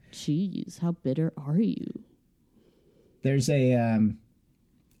 geez, how bitter are you? There's a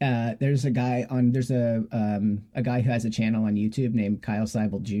guy who has a channel on YouTube named Kyle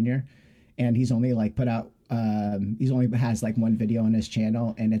Seibel Jr., and he's only like put out he's only has like one video on his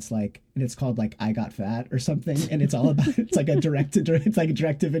channel, and it's called like I Got Fat or something, and it's all about it's like a direct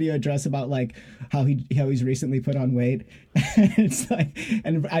to video address about like how he's recently put on weight. And it's like,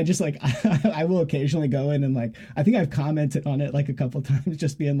 and I just like I will occasionally go in and like I think I've commented on it like a couple times,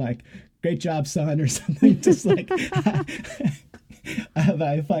 just being like, great job, son, or something, just like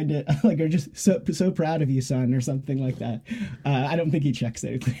I find it like, or just so proud of you, son, or something like that. I don't think he checks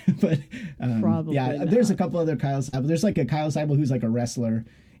it, but Probably yeah, not. there's a couple other Kyle Seibel. There's like a Kyle Seibel who's like a wrestler,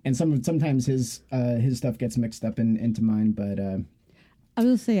 and sometimes his stuff gets mixed up into mine. But I was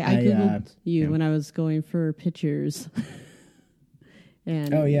gonna say I googled you when I was going for pictures.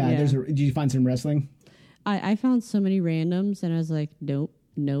 And oh yeah, did you find some wrestling? I found so many randoms, and I was like, nope.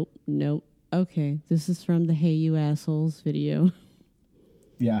 Okay, this is from the Hey You Assholes video.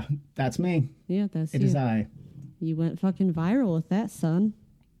 Yeah, that's me. Yeah, that's It you. is I. You went fucking viral with that, son.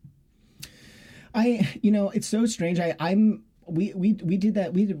 It's so strange. We did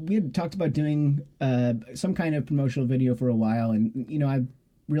that. We had talked about doing some kind of promotional video for a while, and I'm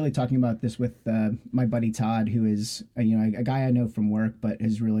really talking about this with my buddy Todd, who is a guy I know from work, but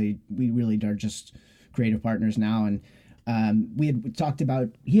we really are just creative partners now. And we had talked about,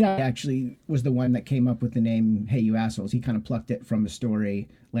 he actually was the one that came up with the name Hey You Assholes. He kind of plucked it from a story,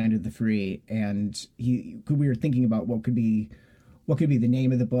 Land of the Free, and we were thinking about what could be the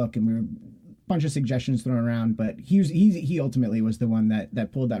name of the book, and we were a bunch of suggestions thrown around, but he ultimately was the one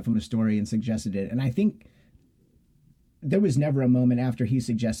that pulled that from a story and suggested it. And I think there was never a moment after he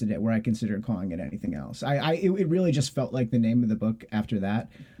suggested it where I considered calling it anything else. It really just felt like the name of the book after that.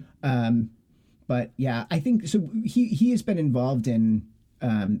 But yeah, I think so. He has been involved in,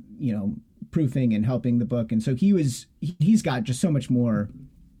 proofing and helping the book. And so he's got just so much more,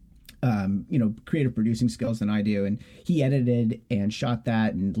 creative producing skills than I do. And he edited and shot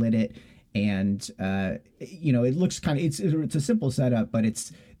that and lit it. And, it looks kind of, it's a simple setup, but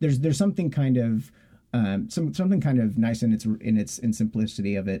there's something kind of, something kind of nice in its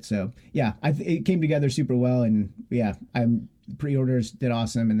simplicity of it. So yeah, it came together super well, and yeah, pre-orders did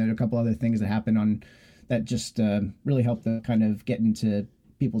awesome, and there are a couple other things that happened on that just really helped to kind of get into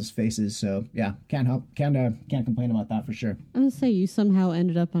people's faces. So yeah, can't complain about that for sure. I'm gonna say you somehow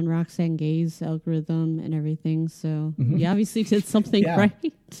ended up on Roxane Gay's algorithm and everything, so you obviously did something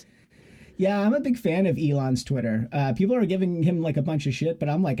right. Yeah, I'm a big fan of Elon's Twitter. People are giving him like a bunch of shit, but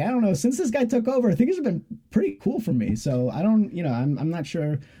I'm like, I don't know. Since this guy took over, things have been pretty cool for me. So I don't, I'm not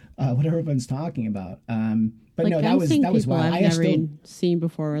sure what everyone's talking about. But like, no, that was why I've never seen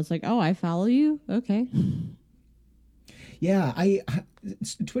before. I was like, oh, I follow you. Okay. Yeah,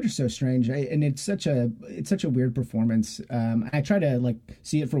 Twitter's so strange, and it's such a weird performance. I try to like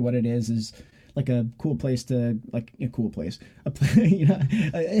see it for what it is like a cool place to like a cool place, a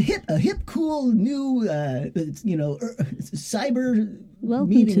hip cool new cyber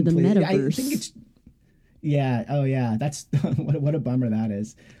welcome to the place. metaverse. I think it's that's what a bummer that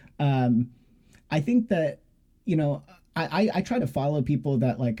is. I think that I try to follow people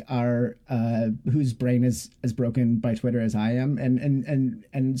that like are whose brain is as broken by Twitter as I am,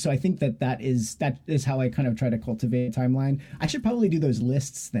 and so I think that is how I kind of try to cultivate a timeline. I should probably do those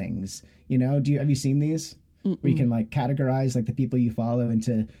lists things. Have you seen these? Where you can like categorize like the people you follow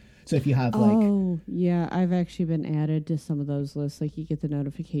into. So if you have like, oh yeah, I've actually been added to some of those lists. Like you get the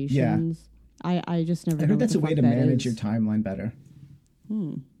notifications. Yeah. I just never. I heard that's a way to manage your timeline better.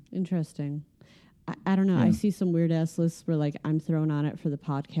 Interesting. I don't know. Yeah. I see some weird ass lists where like I'm thrown on it for the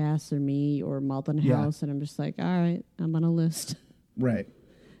podcast or me or Malton House, and I'm just like, all right, I'm on a list. Right.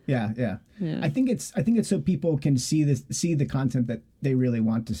 Yeah. I think it's so people can see the content that they really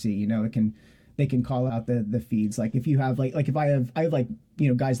want to see. They can call out the feeds. Like if you have like if I have like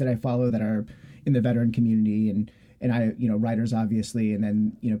guys that I follow that are in the veteran community and I writers obviously, and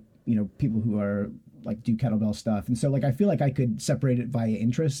then people who are like do kettlebell stuff, and so like I feel like I could separate it via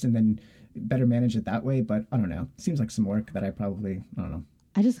interest and then better manage it that way. But I don't know. It seems like some work that I don't know.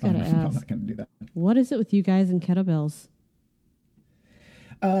 I just gotta ask. I'm not gonna do that. What is it with you guys and kettlebells?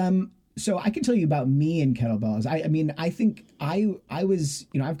 So I can tell you about me and kettlebells. I think I was,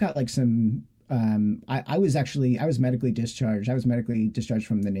 I've got like some, I was medically discharged. I was medically discharged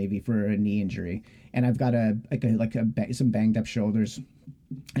from the Navy for a knee injury, and I've got some banged up shoulders,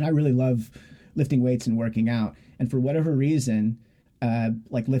 and I really love lifting weights and working out. And for whatever reason,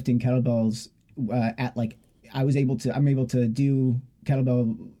 like lifting kettlebells, I'm able to do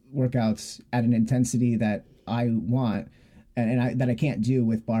kettlebell workouts at an intensity that I want. And I can't do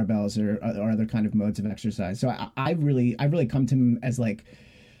with barbells or other kind of modes of exercise. So I've really come to him as like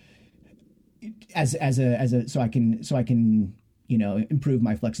as a so I can improve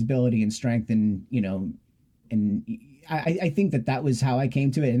my flexibility and strength and I think that was how I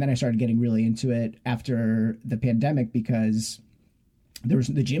came to it. And then I started getting really into it after the pandemic because the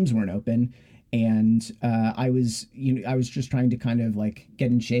gyms weren't open. And I was just trying to kind of like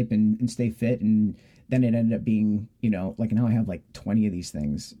get in shape and stay fit. And then it ended up being, like now I have like 20 of these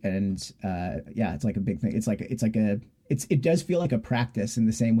things. And it's like a big thing. It does feel like a practice in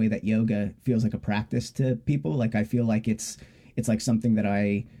the same way that yoga feels like a practice to people. Like I feel like it's like something that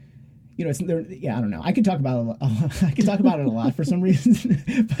I don't know. I could talk about it a lot for some reason,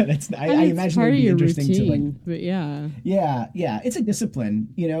 but I imagine it'd be interesting routine, to like. But yeah, it's a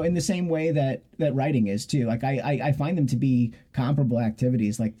discipline, in the same way that writing is too. Like I find them to be comparable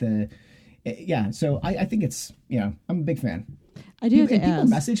activities. Like so I think it's I'm a big fan. I do. People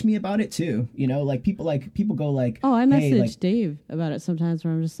message me about it too. Like people go like, oh, I message hey, like, Dave about it sometimes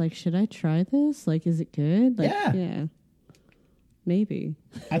where I'm just like, should I try this? Like, is it good? Like, yeah. Maybe.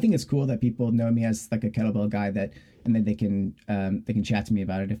 I think it's cool that people know me as like a kettlebell guy and then they can chat to me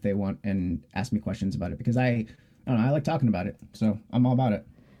about it if they want and ask me questions about it because I don't know, I like talking about it. So I'm all about it.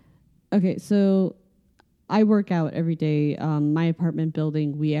 Okay. So I work out every day. My apartment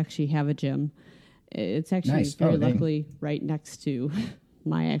building, we actually have a gym. It's actually nice. very luckily right next to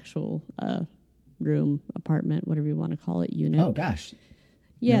my actual room, apartment, whatever you want to call it, unit. Oh gosh.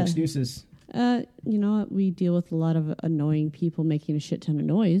 Yeah. No excuses. You know what? We deal with a lot of annoying people making a shit ton of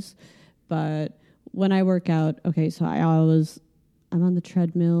noise. But when I work out, okay, so I'm on the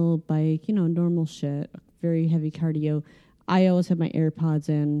treadmill, bike, normal shit, very heavy cardio. I always have my AirPods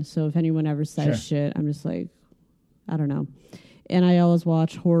in. So if anyone ever says shit, I'm just like, I don't know. And I always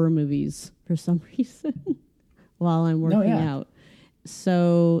watch horror movies for some reason while I'm working out.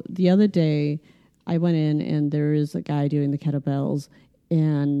 So the other day I went in and there was a guy doing the kettlebells.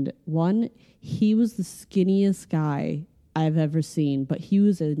 And he was the skinniest guy I've ever seen, but he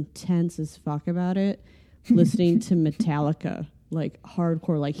was intense as fuck about it, listening to Metallica, like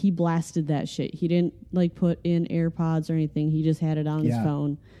hardcore. Like he blasted that shit. He didn't like put in AirPods or anything. He just had it on his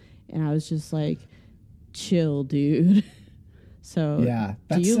phone. And I was just like, chill, dude. So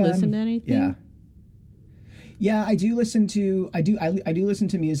do you listen to anything? Yeah, I do listen to listen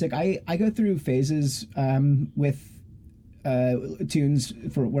to music. I go through phases with tunes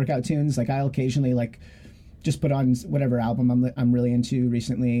for workout tunes. Like I'll occasionally like just put on whatever album I'm really into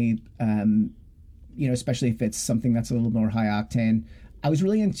recently, especially if it's something that's a little more high octane. I was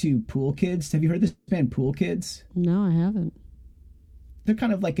really into Pool Kids. Have you heard this band Pool Kids? No, I haven't. They're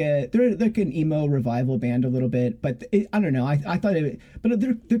kind of like they're like an emo revival band a little bit, but I don't know. I thought but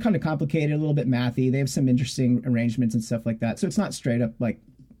they're kind of complicated, a little bit mathy. They have some interesting arrangements and stuff like that. So it's not straight up like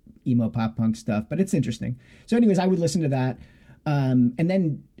emo pop punk stuff, but it's interesting. So anyways, I would listen to that. And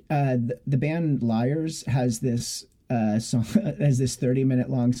then the band Liars has this song, has this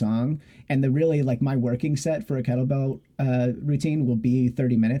 30-minute long song. And the really like my working set for a kettlebell routine will be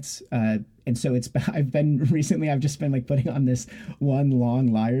 30 minutes. And so I've just been like putting on this one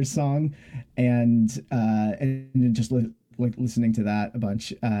long Liars song and just like listening to that a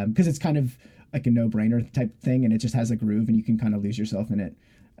bunch. Cause it's kind of like a no-brainer type thing. And it just has a groove and you can kind of lose yourself in it.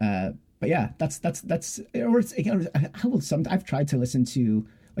 But yeah, that's or it's, I've tried to listen to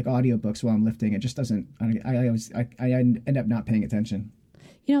like audiobooks while I'm lifting. It just doesn't, I end up not paying attention.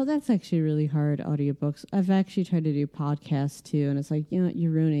 That's actually really hard, audiobooks. I've actually tried to do podcasts too. And it's like,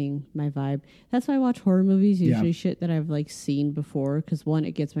 you're ruining my vibe. That's why I watch horror movies, usually shit that I've like seen before. Cause one,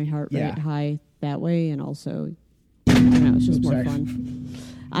 it gets my heart rate high that way. And also, it's just more fun.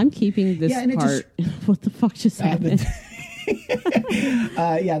 I'm keeping this part. What the fuck just happened?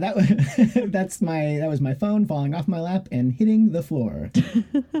 That was my phone falling off my lap and hitting the floor.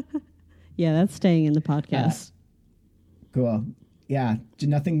 Yeah, that's staying in the podcast. Cool. Yeah,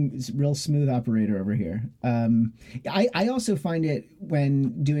 nothing real smooth operator over here. I also find it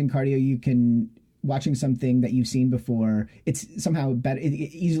when doing cardio, watching something that you've seen before, it's somehow better.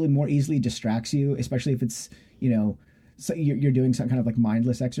 It more easily distracts you, especially if it's, so you're doing some kind of like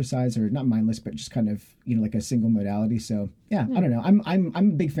mindless exercise, or not mindless, but just kind of, like a single modality. So yeah, I don't know. I'm a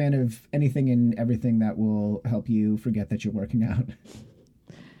big fan of anything and everything that will help you forget that you're working out.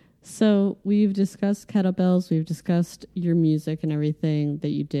 So we've discussed kettlebells. We've discussed your music and everything that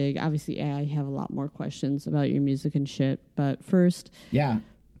you dig. Obviously, I have a lot more questions about your music and shit. But first,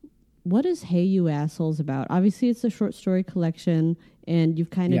 what is Hey You Assholes about? Obviously, it's a short story collection, and you've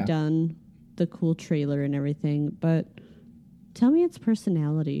kind of done the cool trailer and everything. But tell me its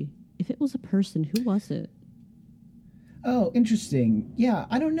personality. If it was a person, who was it? Oh, interesting. Yeah,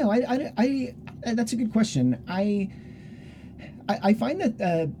 I don't know. I that's a good question. I find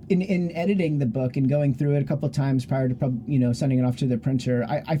that in editing the book and going through it a couple of times prior to sending it off to the printer,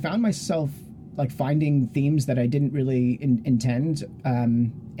 I found myself like finding themes that I didn't really intend,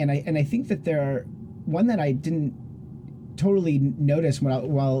 and I think that there are one that I didn't totally notice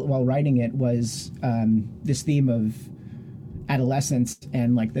while writing it was this theme of adolescence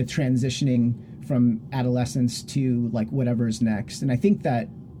and like the transitioning from adolescence to like whatever's next. And I think that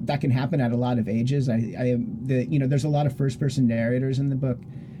can happen at a lot of ages. There's a lot of first person narrators in the book,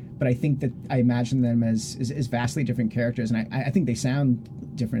 but I think that I imagine them as vastly different characters, and I think they sound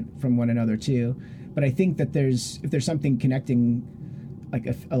different from one another too. But I think that if there's something connecting, like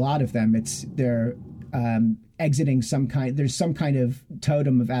a lot of them, they're exiting there's some kind of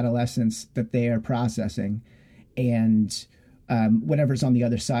totem of adolescence that they are processing, and whatever's on the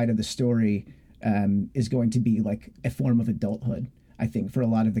other side of the story is going to be like a form of adulthood, I think, for a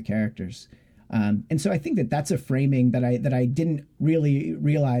lot of the characters. And so I think that that's a framing that I didn't really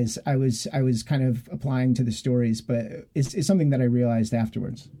realize I was kind of applying to the stories, but it's something that I realized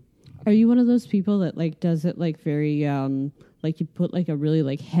afterwards. Are you one of those people that like does it like very like you put like a really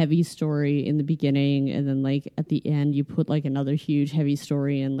like heavy story in the beginning, and then like at the end you put like another huge heavy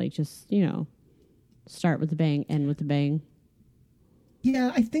story, and like just, you know, start with the bang, end with the bang?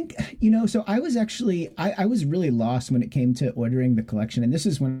 Yeah, I think, you know, so I was actually I was really lost when it came to ordering the collection, and this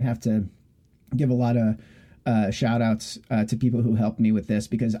is when I have to give a lot of shout outs to people who helped me with this,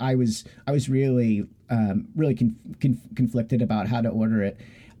 because I was really conflicted about how to order it.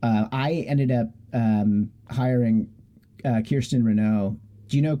 I ended up hiring Kirsten Renaud.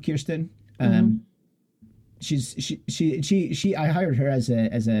 Do you know Kirsten? Mm-hmm. I hired her as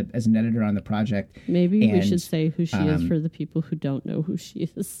an editor on the project. Maybe we should say who she is for the people who don't know who she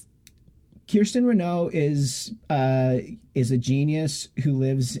is. Kirsten Renaud is a genius who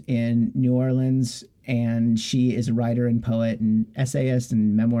lives in New Orleans, and she is a writer and poet and essayist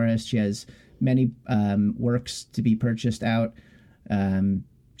and memoirist. She has many works to be purchased out.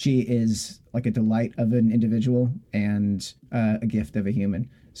 She is like a delight of an individual and a gift of a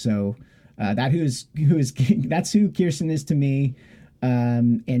human. So that's who Kirsten is to me,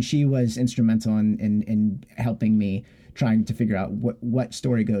 and she was instrumental in helping me trying to figure out what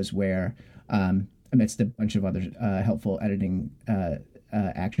story goes where, amidst a bunch of other helpful editing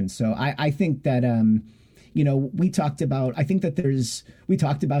actions. So I think that we talked about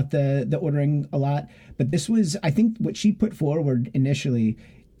the ordering a lot, but this was, I think, what she put forward initially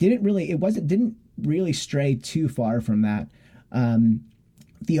didn't really stray too far from that.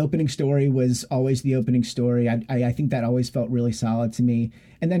 The opening story was always the opening story. I think that always felt really solid to me.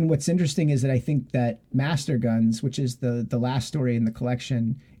 And then what's interesting is that I think that Master Guns, which is the last story in the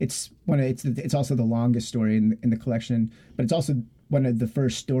collection, it's also the longest story in the collection, but it's also one of the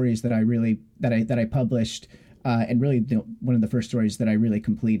first stories that I published, and really one of the first stories that I really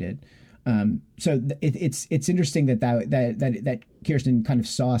completed. So it's interesting that Kirsten kind of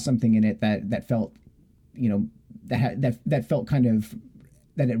saw something in it that felt, that felt kind of,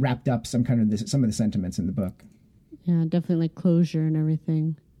 that it wrapped up some of the sentiments in the book. Yeah, definitely like closure and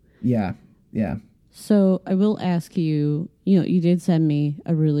everything. Yeah. So I will ask you, you did send me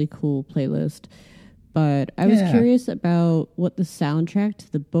a really cool playlist, but I was curious about what the soundtrack to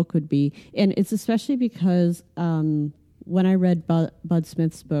the book would be. And it's especially because when I read Bud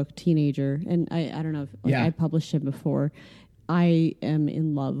Smith's book, Teenager, and I don't know if I published it before, I am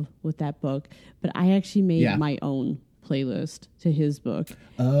in love with that book, but I actually made my own playlist to his book.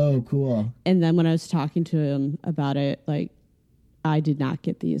 Oh, cool. And then when I was talking to him about it, like, I did not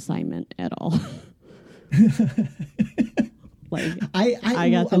get the assignment at all. Like, I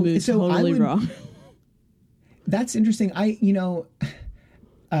got the mood totally wrong. That's interesting. First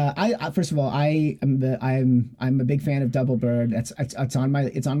of all, I'm a big fan of Double Bird. It's on my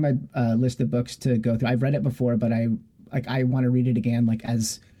list of books to go through. I've read it before, but I want to read it again, like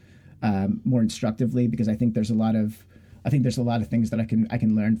as more instructively, because I think there's a lot of things that I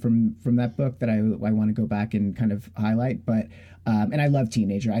can learn from that book that I want to go back and kind of highlight. But and I love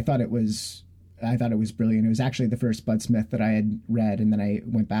Teenager. I thought it was brilliant. It was actually the first Bud Smith that I had read, and then I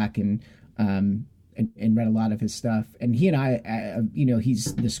went back and read a lot of his stuff. And he and I,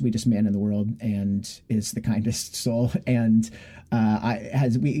 he's the sweetest man in the world and is the kindest soul. And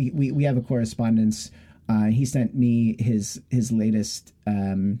we have a correspondence. He sent me his latest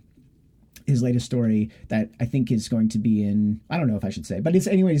story that I think is going to be in, I don't know if I should say, but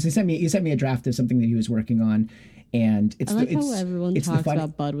anyways, he sent me a draft of something that he was working on, and it's how everyone talks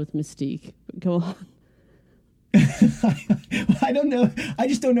about Bud with Mystique. Go on. I don't know. I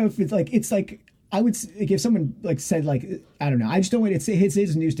just don't know if it's like I would, like, if someone like said, like, I don't know. I just don't want it. It's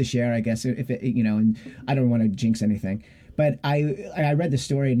his news to share, I guess, if it, and I don't want to jinx anything. But I read the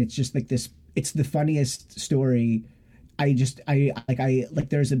story, and it's just like this. It's the funniest story.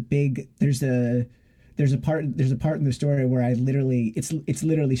 there's a part in the story where I literally it's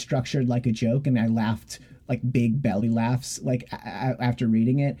literally structured like a joke, and I laughed like big belly laughs like after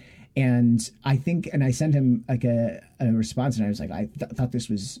reading it. And I sent him like a response, and I was like, thought this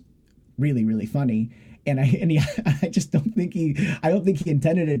was really, really funny. And I just don't think he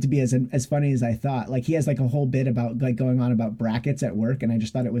intended it to be as funny as I thought. Like, he has like a whole bit about like going on about brackets at work, and I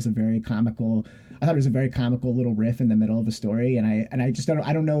just thought it was a very comical little riff in the middle of the story. And I just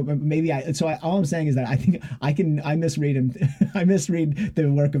don't know, maybe all I'm saying is that I think I misread him. I misread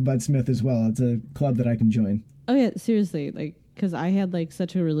the work of Bud Smith as well. It's a club that I can join. Oh yeah, seriously, like, because I had like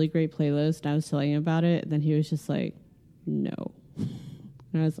such a really great playlist, and I was telling him about it, and then he was just like, no.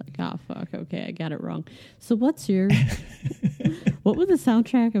 And I was like, oh, fuck, okay, I got it wrong. So what would the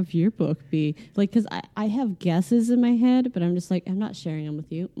soundtrack of your book be? Like, because I have guesses in my head, but I'm just like, I'm not sharing them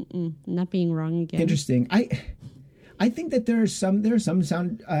with you. I'm not being wrong again. Interesting. I think that there are some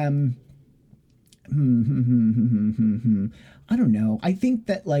sound, I don't know. I think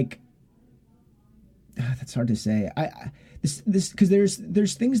that, like, that's hard to say. Because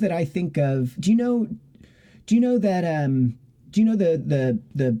there's things that I think of. Do you know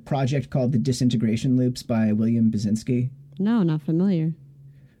the project called the Disintegration Loops by William Basinski? No, not familiar.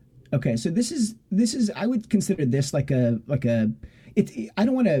 Okay, so this is I would consider this like a I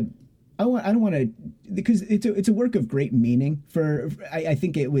don't want to, because it's a work of great meaning I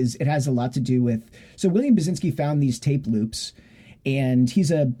think it has a lot to do with. So William Basinski found these tape loops, and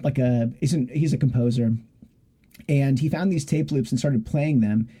he's a composer, and he found these tape loops and started playing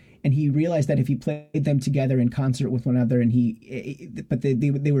them. And he realized that if he played them together in concert with one another, but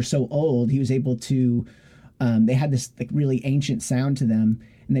they were so old, he was able to, they had this like really ancient sound to them.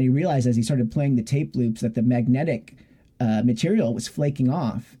 And then he realized as he started playing the tape loops that the magnetic material was flaking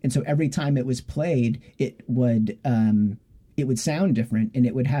off. And so every time it was played, it would sound different, and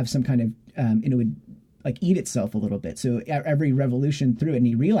it would have some kind of, and it would like eat itself a little bit. So every revolution through it, and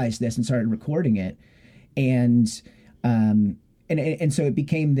he realized this and started recording it. And so it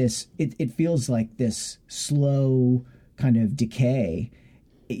became this, it feels like this slow kind of decay.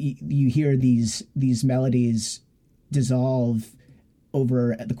 You hear these melodies dissolve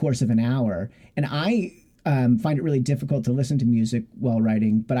over the course of an hour. And I find it really difficult to listen to music while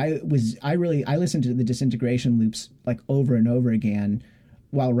writing, but I listened to the Disintegration Loops like over and over again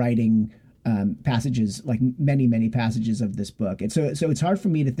while writing passages, like many, many passages of this book. And so it's hard for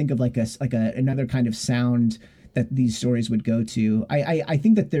me to think of like another kind of sound that these stories would go to. I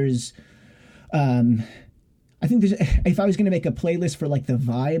think that there's, if I was going to make a playlist for like the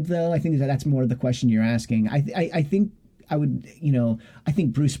vibe though, I think that's more the question you're asking. I think I would, I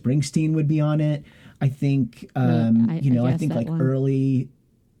think Bruce Springsteen would be on it. I think, I think like early,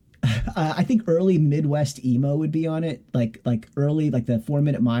 I think early Midwest emo would be on it. Like early, like the 4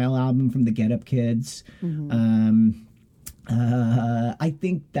 Minute Mile album from the Get Up Kids. Mm-hmm. I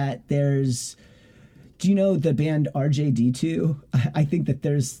think that there's, do you know the band RJD2? I think that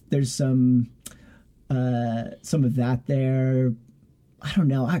there's some of that there. I don't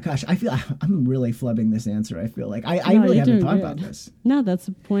know. Gosh, I feel I'm really flubbing this answer. I feel like I really haven't thought about this. No, that's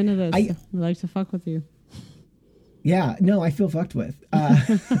the point of this. I like to fuck with you. Yeah, no, I feel fucked with.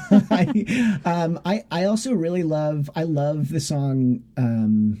 I also really love the song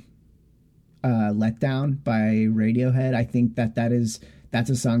 "Let Down" by Radiohead. I think that's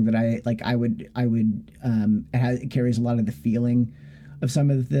a song that it carries a lot of the feeling of some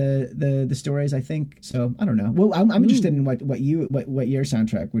of the stories, I think. So I don't know. Well, I'm interested in what your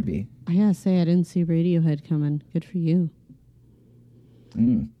soundtrack would be. I gotta say, I didn't see Radiohead coming. Good for you.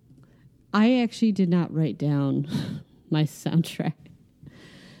 I actually did not write down my soundtrack.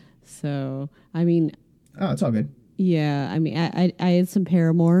 So, I mean... Oh, it's all good. Yeah, I mean, I had some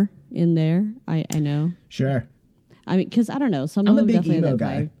Paramore in there. I know. Sure. I mean, because I don't know. Some I'm of them a big definitely emo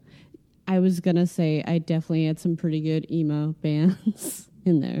guy. I was going to say I definitely had some pretty good emo bands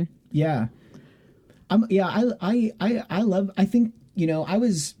in there. Yeah. I think,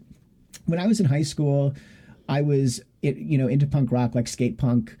 when I was in high school, I was, into punk rock, like skate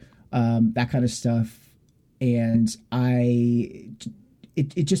punk, that kind of stuff. And I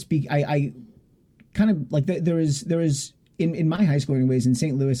kind of like, there was in my high school anyways, in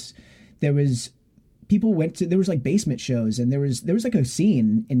St. Louis, there was like basement shows, and there was like a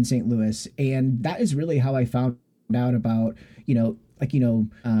scene in St. Louis. And that is really how I found out about,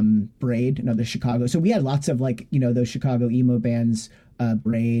 Braid, the Chicago. So we had lots of like, those Chicago emo bands,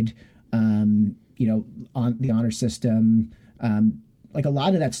 Braid, on the Honor System. Like a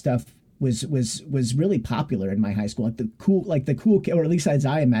lot of that stuff was really popular in my high school. Like the cool, or at least as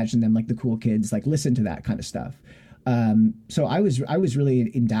I imagine them, like the cool kids, like listen to that kind of stuff. So I was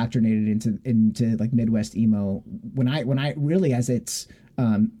really indoctrinated into like Midwest emo when I really as its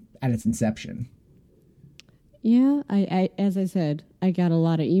at its inception. Yeah, I as I said, I got a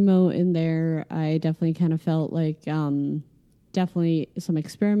lot of emo in there. I definitely kind of felt like definitely some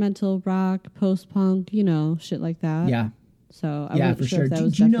experimental rock, post punk, shit like that. Yeah. So I yeah, wasn't for sure sure. if that Did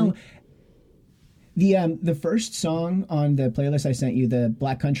was you definitely... know the first song on the playlist I sent you, the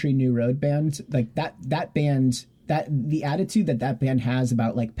Black Country New Road band, like that band, that the attitude that band has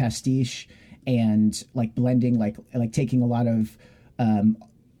about like pastiche and like blending, like taking a lot of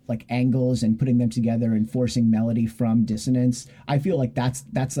like angles and putting them together and forcing melody from dissonance. I feel like that's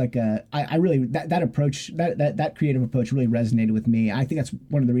like I really that approach, that creative approach really resonated with me. I think that's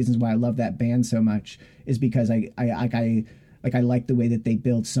one of the reasons why I love that band so much, is because I like the way that they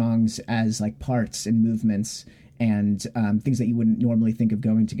build songs as like parts and movements and things that you wouldn't normally think of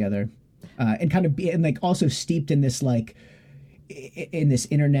going together, and kind of be, and like also steeped in this like in this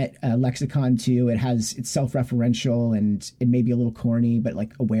internet lexicon too. It's self-referential and maybe a little corny, but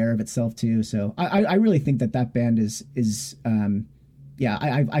like aware of itself too. So I really think that band is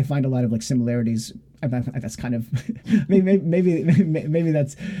I find a lot of like similarities. That's kind of maybe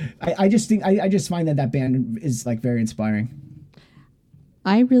that's I just find that band is like very inspiring.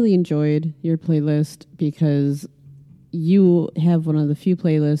 I really enjoyed your playlist because you have one of the few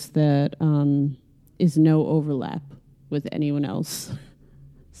playlists that is no overlap with anyone else.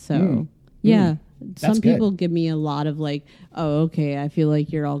 So some people give me a lot of like, oh, okay, I feel like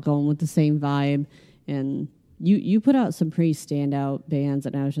you're all going with the same vibe, and you put out some pretty standout bands,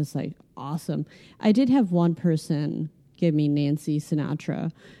 and I was just like, awesome. I did have one person give me Nancy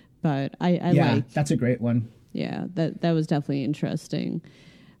Sinatra, but I like, that's a great one. Yeah, that was definitely interesting,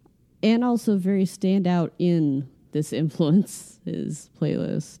 and also very standout in this influences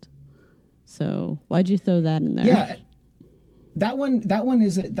playlist. So why'd you throw that in there? Yeah. That one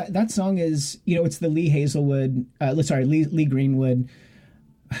is that song is, it's the Lee Greenwood.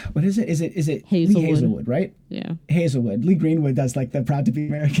 What is it? Is it Hazelwood. Lee Hazelwood, right? Yeah. Hazelwood. Lee Greenwood does like the Proud to Be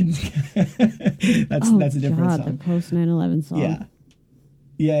Americans. that's a different song. The post 9/11 song. Yeah.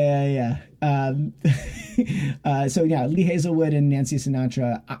 So yeah, Lee Hazelwood and Nancy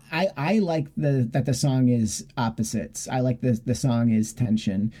Sinatra. I like that the song is opposites. I like the song is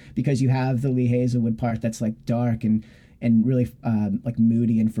tension, because you have the Lee Hazelwood part that's like dark and really like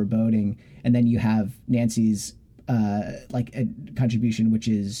moody and foreboding, and then you have Nancy's like a contribution which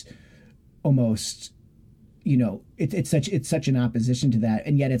is almost, it's such an opposition to that,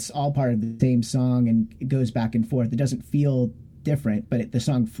 and yet it's all part of the same song and it goes back and forth. It doesn't feel different, but the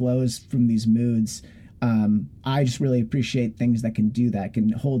song flows from these moods. I just really appreciate things that can do that,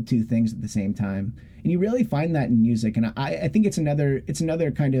 can hold two things at the same time, and you really find that in music. And I think it's another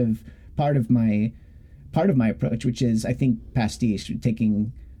kind of part of my approach, which is, I think, pastiche,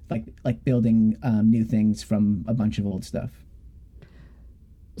 taking like building new things from a bunch of old stuff.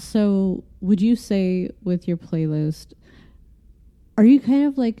 So would you say with your playlist, are you kind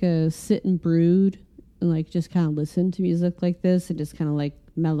of like a sit and brood and like just kind of listen to music like this and just kind of like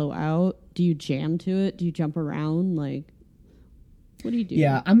mellow out? Do you jam to it? Do you jump around? Like, what do you do?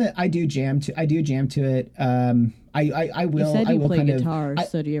 Yeah, I do jam to it. I will. You said you play guitar, of,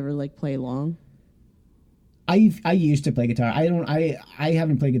 so do you ever like play along? I used to play guitar. I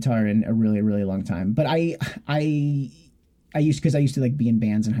haven't played guitar in a really, really long time, but I used to like be in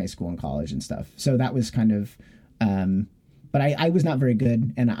bands in high school and college and stuff. So that was kind of, but I was not very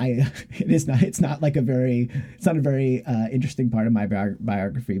good, and it's not a very interesting part of my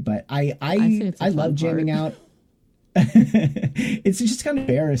biography, but I love jamming out. It's just kind of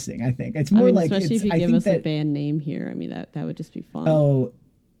embarrassing. I think it's more especially if you give us a band name here. I mean, that would just be fun. Oh,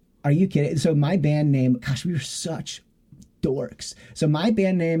 are you kidding? So my band name, gosh, we were such dorks. So my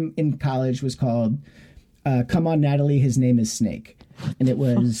band name in college was called Come On Natalie, His Name is Snake. And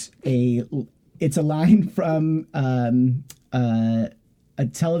it's a line from a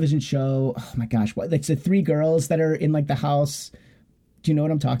television show. Oh my gosh, it's the three girls that are in like the house. Do you know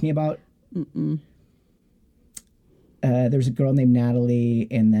what I'm talking about? Mm-mm. There's a girl named Natalie,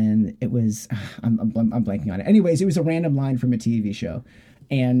 and then it was I'm blanking on it. Anyways, it was a random line from a TV show.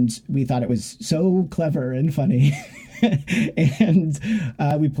 And we thought it was so clever and funny. And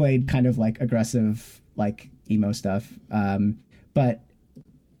we played kind of like aggressive, like emo stuff. But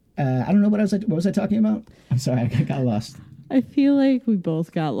I don't know what was I talking about? I'm sorry, I got lost. I feel like we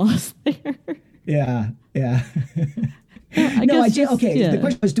both got lost there. Yeah. The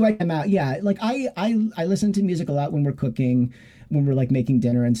question was, do I come out? Yeah, like I listen to music a lot when we're cooking, when we're like making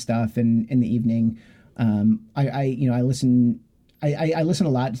dinner and stuff, and in the evening. I listen. I listen a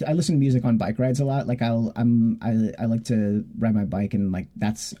lot. I listen to music on bike rides a lot. Like I like to ride my bike, and like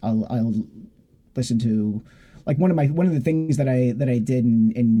I'll listen to, like one of the things that I did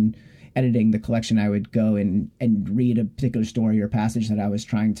in editing the collection. I would go and read a particular story or passage that I was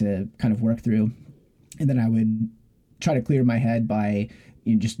trying to kind of work through, and then I would try to clear my head by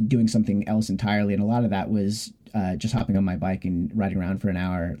just doing something else entirely. And a lot of that was just hopping on my bike and riding around for an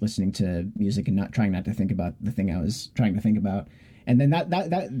hour, listening to music and trying not to think about the thing I was trying to think about. And then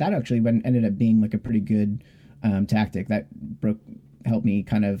that actually ended up being like a pretty good tactic that helped me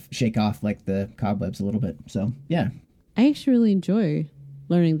kind of shake off like the cobwebs a little bit. So yeah, I actually really enjoy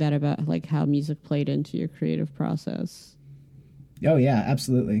learning that about like how music played into your creative process. Oh yeah,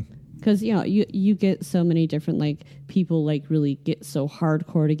 absolutely. Because you get so many different like people like really get so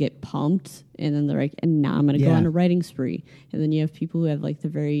hardcore to get pumped, and then they're like, and now I'm gonna go on a writing spree. And then you have people who have like the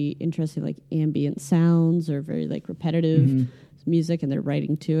very interesting like ambient sounds or very like repetitive music, and they're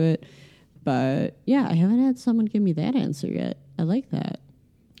writing to it. But yeah, I haven't had someone give me that answer yet. I like that.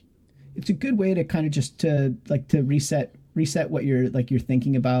 It's a good way to kind of just to reset what you're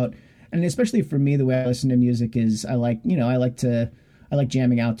thinking about. And especially for me, the way I listen to music is I like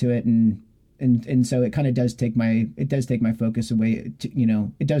jamming out to it, and so it kind of does take my focus away.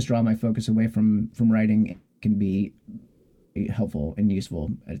 It does draw my focus away from writing. It can be helpful and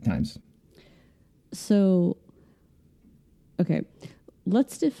useful at times. So, okay,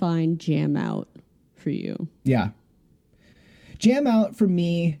 let's define jam out for you. Yeah, jam out for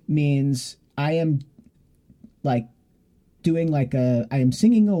me means I am like doing I am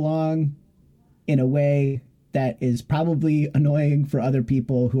singing along in a way that is probably annoying for other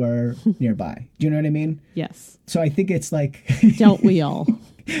people who are nearby. Do you know what I mean? Yes. So I think it's like... Don't we all?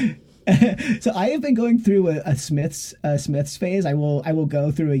 So I have been going through a Smiths phase. I will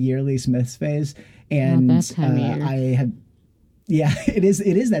go through a yearly Smiths phase. And that time of year. I have... Yeah, it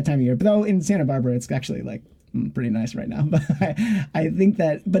is that time of year. But though in Santa Barbara, it's actually like pretty nice right now. But I think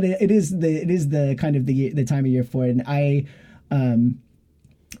that... But it is the kind of the time of year for it.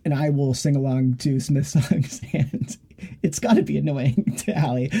 And I will sing along to Smith songs, and it's got to be annoying to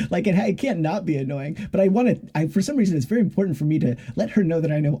Allie. Like it can't not be annoying. But for some reason, it's very important for me to let her know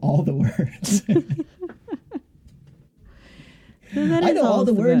that I know all the words. I know all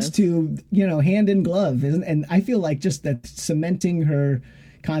the words to Hand in Glove, and I feel like just that cementing her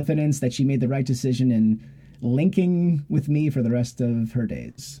confidence that she made the right decision and linking with me for the rest of her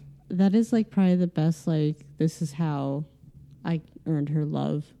days. That is like probably the best. Like this is how I earned her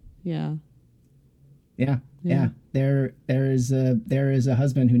love. Yeah. There is a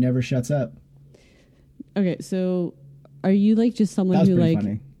husband who never shuts up. Okay, so are you like just someone who like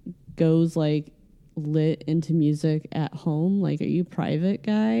funny. Goes like lit into music at home? Like, are you a private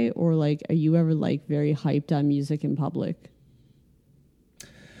guy, or like are you ever like very hyped on music in public?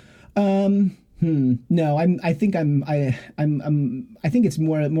 No, I think it's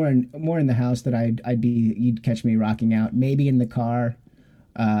more in the house that you'd catch me rocking out, maybe in the car.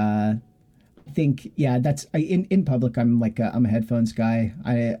 I think, yeah, in public. I'm I'm a headphones guy.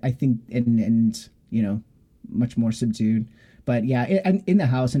 I think, and much more subdued, but yeah, in the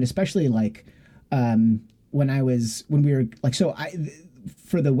house, and especially like, when we were like,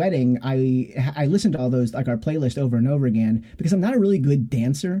 for the wedding, I listened to all those, like our playlist over and over again, because I'm not a really good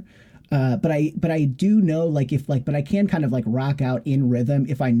dancer. But I do know but I can kind of like rock out in rhythm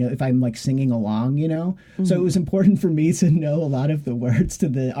if I'm like singing along, Mm-hmm. So it was important for me to know a lot of the words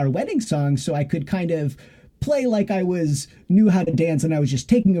to our wedding song, so I could kind of play like I knew how to dance, and I was just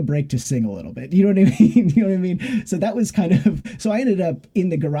taking a break to sing a little bit. You know what I mean? You know what I mean? So that was kind of, so I ended up in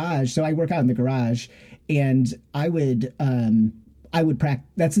the garage. So I work out in the garage, and I would practice.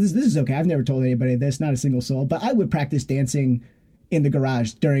 This is okay. I've never told anybody this, not a single soul, but I would practice dancing in the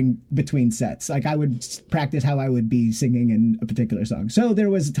garage between sets. Like I would practice how I would be singing in a particular song. So there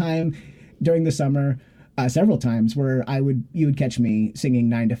was a time during the summer, several times, where you would catch me singing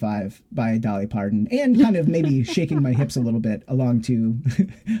 9 to 5 by Dolly Parton, and kind of maybe shaking my hips a little bit along to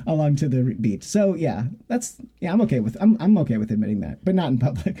the beat. So yeah, I'm okay with admitting that, but not in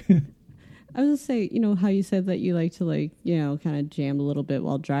public. I was gonna say, how you said that you like to kind of jam a little bit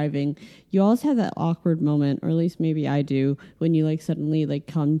while driving. You always have that awkward moment, or at least maybe I do, when you like suddenly like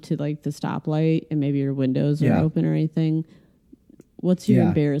come to like the stoplight and maybe your windows are open or anything. What's your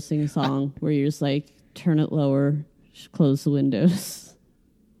embarrassing song where you're just like, turn it lower, close the windows?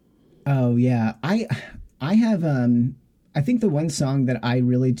 Oh yeah, I have I think the one song that I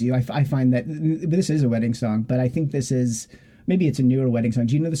really do, I find that this is a wedding song, but I think this is. Maybe it's a newer wedding song.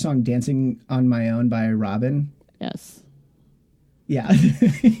 Do you know the song "Dancing on My Own" by Robin? Yes. Yeah.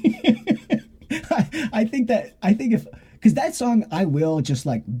 I think because that song I will just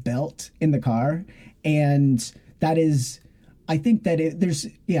like belt in the car, and that is, I think that I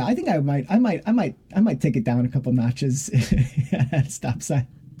think I might take it down a couple notches at a stop sign.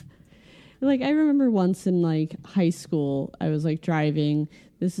 Like, I remember once in like high school, I was like driving.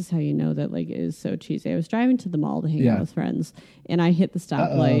 This is how you know that like it is so cheesy. I was driving to the mall to hang out with friends, and I hit the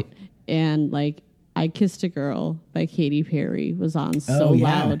stoplight, and like I Kissed a Girl by Katy Perry was on so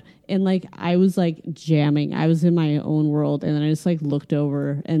loud, and like I was like jamming. I was in my own world, and then I just like looked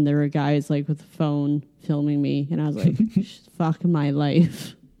over, and there were guys like with a phone filming me, and I was like, "Fuck my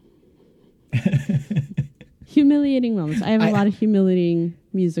life." Humiliating moments. I have a lot of humiliating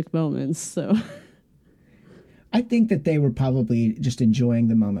music moments, so. I think that they were probably just enjoying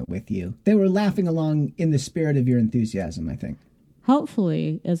the moment with you. They were laughing along in the spirit of your enthusiasm, I think.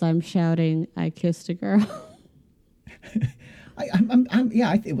 Hopefully, as I'm shouting, I kissed a girl. I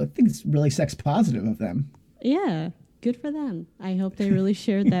think it's really sex positive of them. Yeah, good for them. I hope they really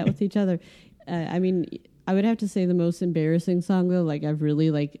shared that with each other. I mean, I would have to say the most embarrassing song, though, like I've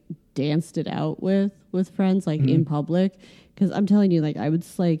really like danced it out with friends, like in public. Because I'm telling you, like, I would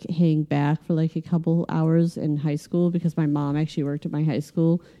just, like, hang back for, like, a couple hours in high school because my mom actually worked at my high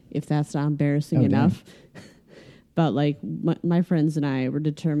school, if that's not embarrassing enough. But, like, my friends and I were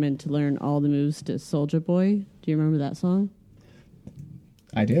determined to learn all the moves to Soulja Boy. Do you remember that song?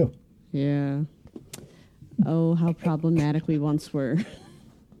 I do. Yeah. Oh, how problematic we once were.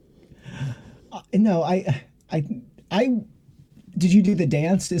 No, I did you do the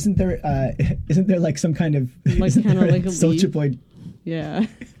dance? Isn't there like some kind of like kind of like a Soulja Boy? Yeah.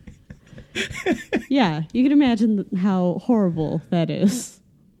 Yeah, you can imagine how horrible that is.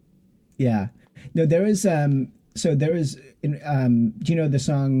 Yeah. No, there is do you know the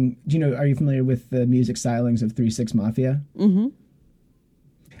song, are you familiar with the music stylings of 3-6 Mafia? Mm-hmm.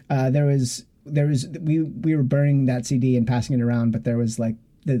 We were burning that CD and passing it around, but there was like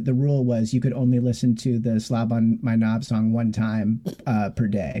the rule was you could only listen to the Slob on My Knob song one time per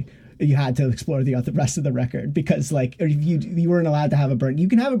day. You had to explore the rest of the record because like you weren't allowed to have a burnt. You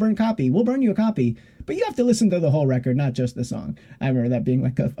can have a burnt copy. We'll burn you a copy, but you have to listen to the whole record, not just the song. I remember that being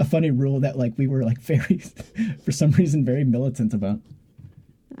like a funny rule that like we were like very, for some reason, very militant about.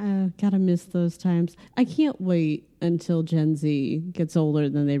 Gotta miss those times. I can't wait until Gen Z gets older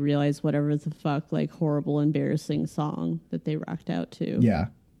and then they realize whatever the fuck like horrible, embarrassing song that they rocked out to. Yeah.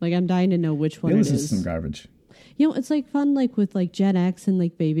 Like I'm dying to know which one it is. This is some garbage. You know, it's like fun like with like Gen X and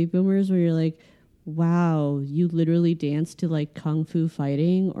like baby boomers where you're like, wow, you literally danced to like Kung Fu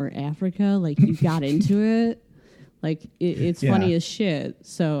Fighting or Africa. Like you got into it. Like it's funny as shit.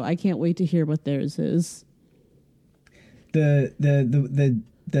 So I can't wait to hear what theirs is.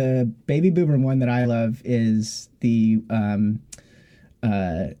 The baby boomer one that I love is the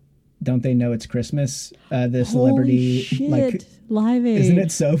Don't They Know It's Christmas? The celebrity Holy shit. like Live Aid. Isn't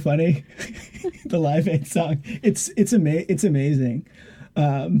it so funny? The Live Aid song. It's amazing.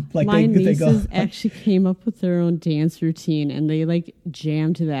 Like my nieces they go, actually came up with their own dance routine and they like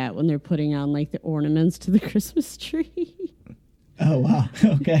jam to that when they're putting on like the ornaments to the Christmas tree. Oh wow!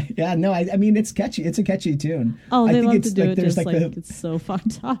 Okay, yeah, no, I mean it's catchy. It's a catchy tune. Oh, they I think love it's to do like, it. there's Just like like it's so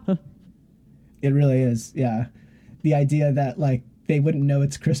fucked up. It really is. Yeah, the idea that like they wouldn't know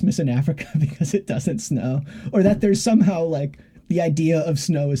it's Christmas in Africa because it doesn't snow, or that there's somehow like the idea of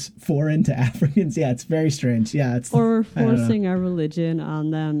snow is foreign to Africans. Yeah, it's very strange. Yeah, it's or forcing our religion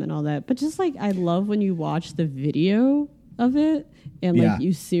on them and all that. But just like I love when you watch the video of it and like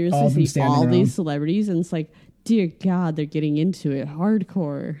you seriously see all these celebrities and it's like, dear God, they're getting into it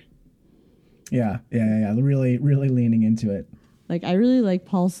hardcore. Yeah. Really, really leaning into it. Like, I really like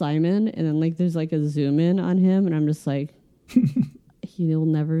Paul Simon, and then, like, there's, like, a zoom in on him, and I'm just like, he'll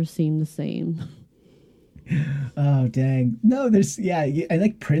never seem the same. Oh, dang. No, I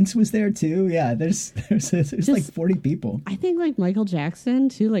think Prince was there, too. Yeah, there's just, like 40 people. I think, like, Michael Jackson,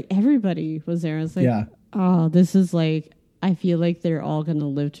 too. Like, everybody was there. I was like, oh, this is, like, I feel like they're all going to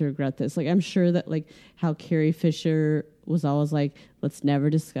live to regret this. Like, I'm sure that, like, how Carrie Fisher was always like, let's never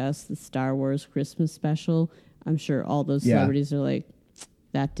discuss the Star Wars Christmas special. I'm sure all those celebrities are like,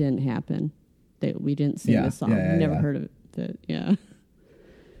 that didn't happen. We didn't sing this song. We never heard of it. Yeah.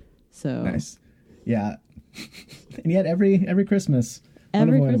 So. Nice. Yeah. And yet every Christmas.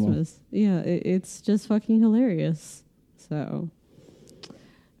 Every Christmas. Yeah. It's just fucking hilarious. So.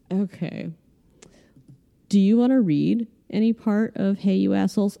 Okay. Do you want to read any part of Hey You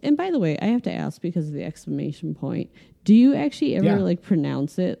Assholes? And by the way, I have to ask because of the exclamation point. Do you actually ever like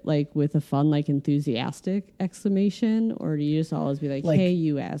pronounce it like with a fun, like enthusiastic exclamation, or do you just always be like "Hey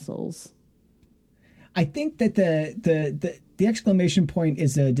you assholes"? I think that the exclamation point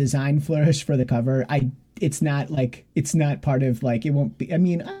is a design flourish for the cover. it's not like it's not part of like it won't be. I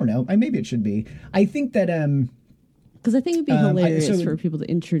mean, I don't know. Maybe it should be. I think that because I think it'd be hilarious for people to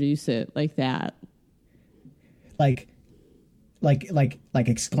introduce it like that. Like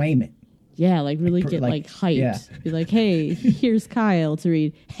exclaim it. Yeah, like really get like hyped. Yeah. Be like, hey, here's Kyle to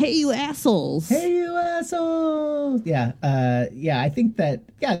read. Hey, you assholes. Hey, you assholes. Yeah. I think that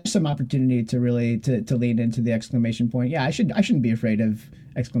there's some opportunity to really to lean into the exclamation point. Yeah, I shouldn't be afraid of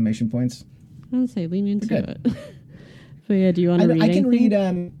exclamation points. I would say lean into it. But yeah, do you want to read? I can anything?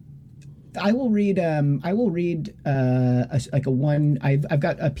 read. I will read. I've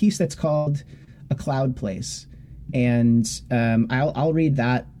got a piece that's called "A Cloud Place," and I'll read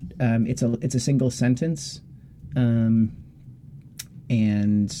that. It's a single sentence, and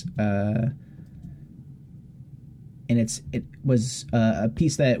it was a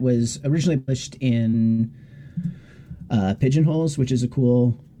piece that was originally published in Pigeonholes, which is a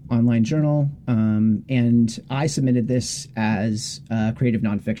cool online journal, and I submitted this as creative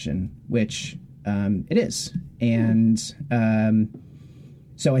nonfiction, which it is, and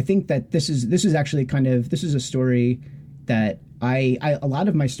so I think that this is actually this is a story that I a lot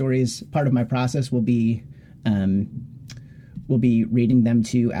of my stories, part of my process will be reading them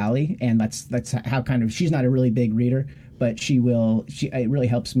to Allie, and that's how she's not a really big reader, but it really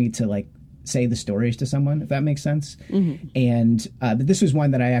helps me to like say the stories to someone, if that makes sense. Mm-hmm. And but this was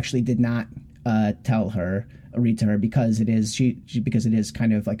one that I actually did not read to her because it is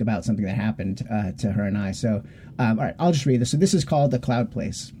kind of like about something that happened to her and I. So all right, I'll just read this. So this is called "The Cloud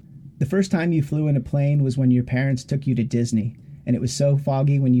Place." The first time you flew in a plane was when your parents took you to Disney, and it was so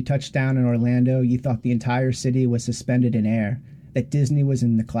foggy when you touched down in Orlando you thought the entire city was suspended in air, that Disney was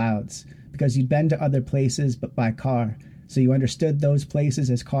in the clouds, because you'd been to other places but by car. So you understood those places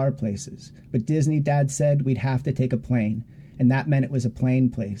as car places. But Disney, Dad said, we'd have to take a plane. And that meant it was a plane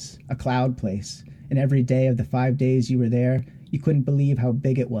place, a cloud place. And every day of the 5 days you were there, you couldn't believe how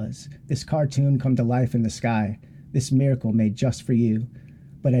big it was. This cartoon come to life in the sky. This miracle made just for you.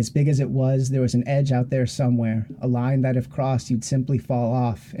 But as big as it was, there was an edge out there somewhere, a line that if crossed, you'd simply fall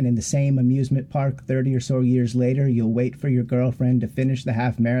off. And in the same amusement park 30 or so years later, you'll wait for your girlfriend to finish the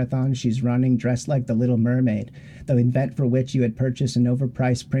half marathon she's running dressed like the Little Mermaid, the event for which you had purchased an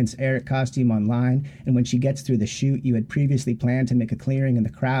overpriced Prince Eric costume online, and when she gets through the shoot, you had previously planned to make a clearing in the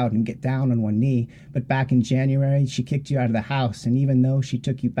crowd and get down on one knee, but back in January, she kicked you out of the house, and even though she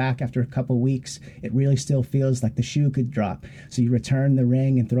took you back after a couple weeks, it really still feels like the shoe could drop, so you return the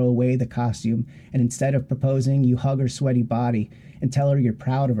ring and throw away the costume, and instead of proposing, you hug her sweaty body and tell her you're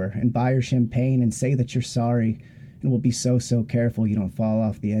proud of her and buy her champagne and say that you're sorry, and will be so careful you don't fall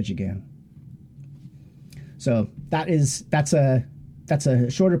off the edge again. So that's a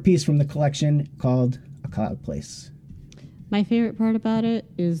shorter piece from the collection called "A Cloud Place." My favorite part about it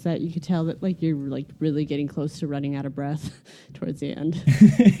is that you could tell that like you're like really getting close to running out of breath towards the end.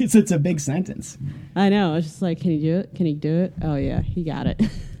 It's a big sentence. I know. It's just like, can you do it? Can you do it? Oh yeah, he got it.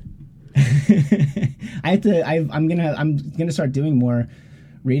 I'm gonna start doing more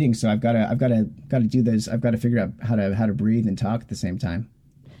reading, so I've got to do this. I've got to figure out how to breathe and talk at the same time.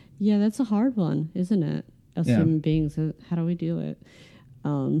 Yeah, that's a hard one, isn't it? As human beings, how do we do it?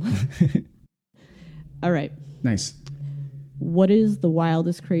 All right. Nice. What is the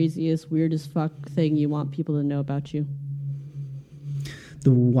wildest, craziest, weirdest fuck thing you want people to know about you?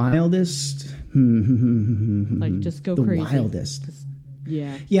 The wildest? Like, just go crazy. The wildest.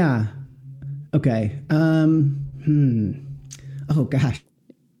 Yeah. Yeah. Okay. Oh gosh.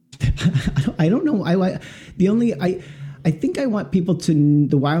 I don't know. I think I want people to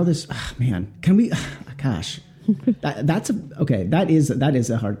the wildest. Oh, man, can we? Gosh, okay. That is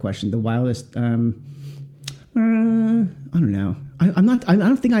a hard question. The wildest. I don't know. I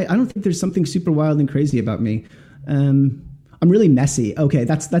don't think there's something super wild and crazy about me. I'm really messy. Okay,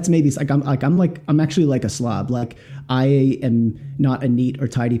 that's maybe I'm actually like a slob. Like I am not a neat or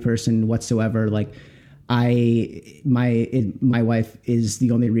tidy person whatsoever. Like my wife is the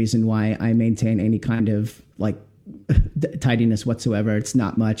only reason why I maintain any kind of like tidiness whatsoever. It's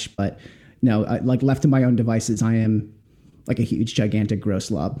not much, but no, like left to my own devices, I am like a huge, gigantic, gross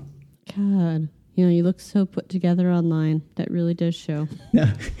slob. God, you look so put together online. That really does show.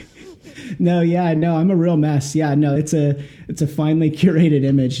 No, I'm a real mess. Yeah, no, it's a finely curated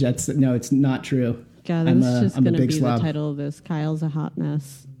image. It's not true. God, that's just going to be slob. The title of this. Kyle's a hot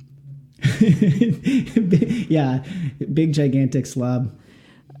mess. Yeah, big, gigantic slob.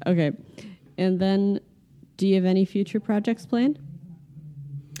 Okay, and then do you have any future projects planned?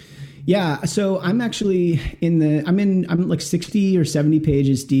 Yeah, so I'm actually I'm like 60 or 70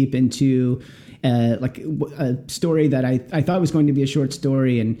 pages deep into like a story that I thought was going to be a short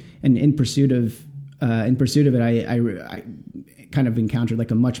story, and in pursuit of in pursuit of it, I kind of encountered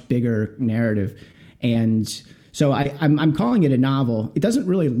like a much bigger narrative, and so I'm calling it a novel. It doesn't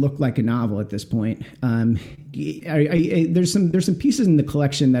really look like a novel at this point. There's some pieces in the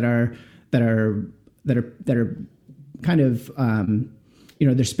collection that are kind of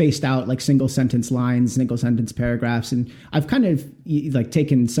they're spaced out like single sentence lines, single sentence paragraphs, and I've kind of like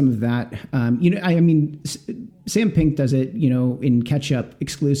taken some of that. Sam Pink does it, in Ketchup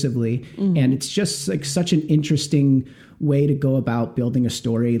exclusively, and it's just like such an interesting way to go about building a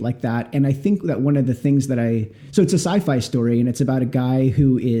story like that. And I think that one of the things that so it's a sci-fi story, and it's about a guy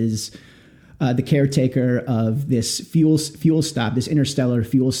who is the caretaker of this fuel stop, this interstellar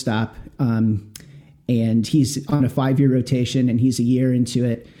fuel stop. And he's on a 5-year rotation, and he's a year into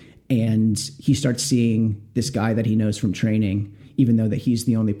it. And he starts seeing this guy that he knows from training, even though that he's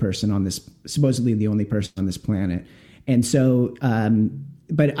supposedly the only person on this planet. And so,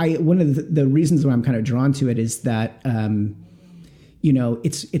 but one of the reasons why I'm kind of drawn to it is that,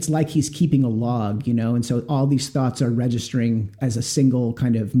 it's like he's keeping a log, and so all these thoughts are registering as a single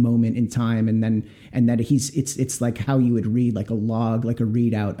kind of moment in time. And that it's like how you would read like a log, like a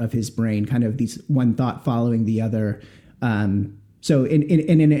readout of his brain, kind of these one thought following the other. So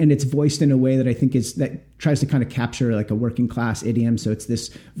it's voiced in a way that I think that tries to kind of capture like a working class idiom. So it's this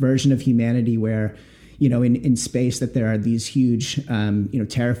version of humanity where, in space, that there are these huge,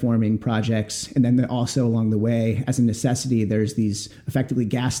 terraforming projects. And then also along the way, as a necessity, there's these effectively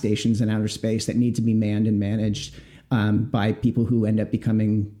gas stations in outer space that need to be manned and managed by people who end up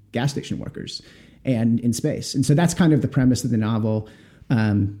becoming gas station workers and in space. And so that's kind of the premise of the novel.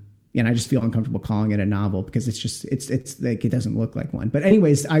 And I just feel uncomfortable calling it a novel because it's like, it doesn't look like one. But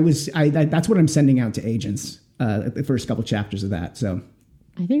anyways, that's what I'm sending out to agents, the first couple chapters of that. So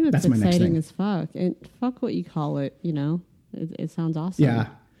I think that's exciting as fuck. And fuck what you call it, it sounds awesome. Yeah.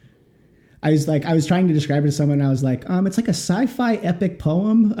 I was trying to describe it to someone. And I was like, it's like a sci-fi epic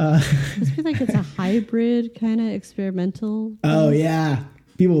poem. I feel like it's a hybrid kind of experimental. Oh yeah.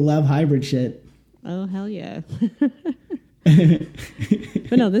 People love hybrid shit. Oh, hell yeah.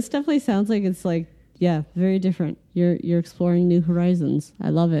 But no, this definitely sounds like it's like, yeah, very different. You're exploring new horizons. I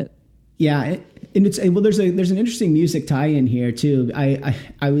love it. Yeah. And there's an interesting music tie-in here too.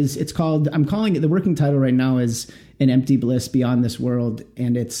 I'm calling it, the working title right now is An Empty Bliss Beyond This World.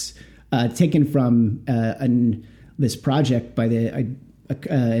 And it's taken from this project by the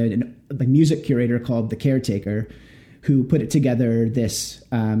music curator called The Caretaker, who put it together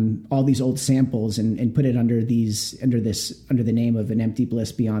all these old samples and put it under the name of An Empty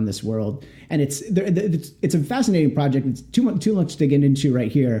Bliss Beyond This World. And it's a fascinating project. It's too much to get into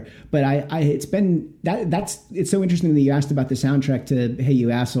right here, but it's so interesting that you asked about the soundtrack to Hey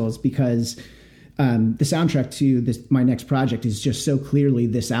You Assholes, because the soundtrack to my next project is just so clearly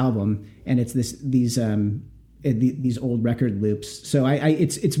this album, and it's these old record loops. So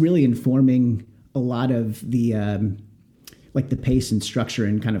it's really informing a lot of the like the pace and structure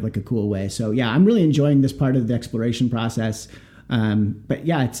in kind of like a cool way. So yeah, I'm really enjoying this part of the exploration process. But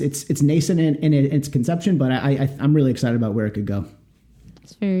yeah, it's nascent in its conception, but I'm really excited about where it could go.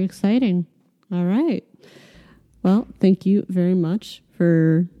 It's very exciting. All right. Well, thank you very much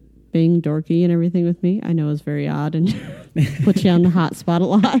for being dorky and everything with me. I know it was very odd and put you on the hot spot a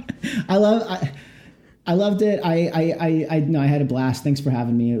lot. I loved it. I had a blast. Thanks for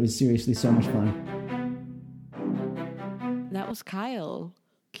having me. It was seriously so much fun. That was Kyle.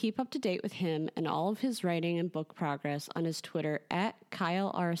 Keep up to date with him and all of his writing and book progress on his Twitter at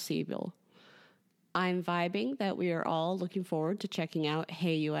Kyle R. Siebel. I'm vibing that we are all looking forward to checking out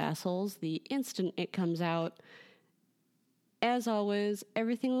Hey You Assholes the instant it comes out. As always,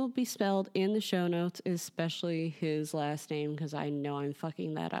 everything will be spelled in the show notes, especially his last name, because I know I'm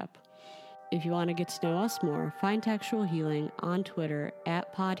fucking that up. If you want to get to know us more, find Textual Healing on Twitter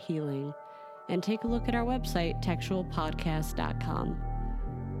at podhealing, and take a look at our website, textualpodcast.com.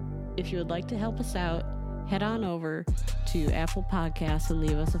 If you would like to help us out, head on over to Apple Podcasts and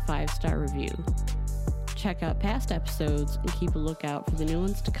leave us a 5-star review. Check out past episodes and keep a lookout for the new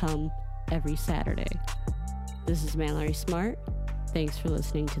ones to come every Saturday. This is Mallory Smart. Thanks for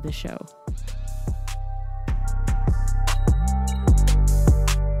listening to the show.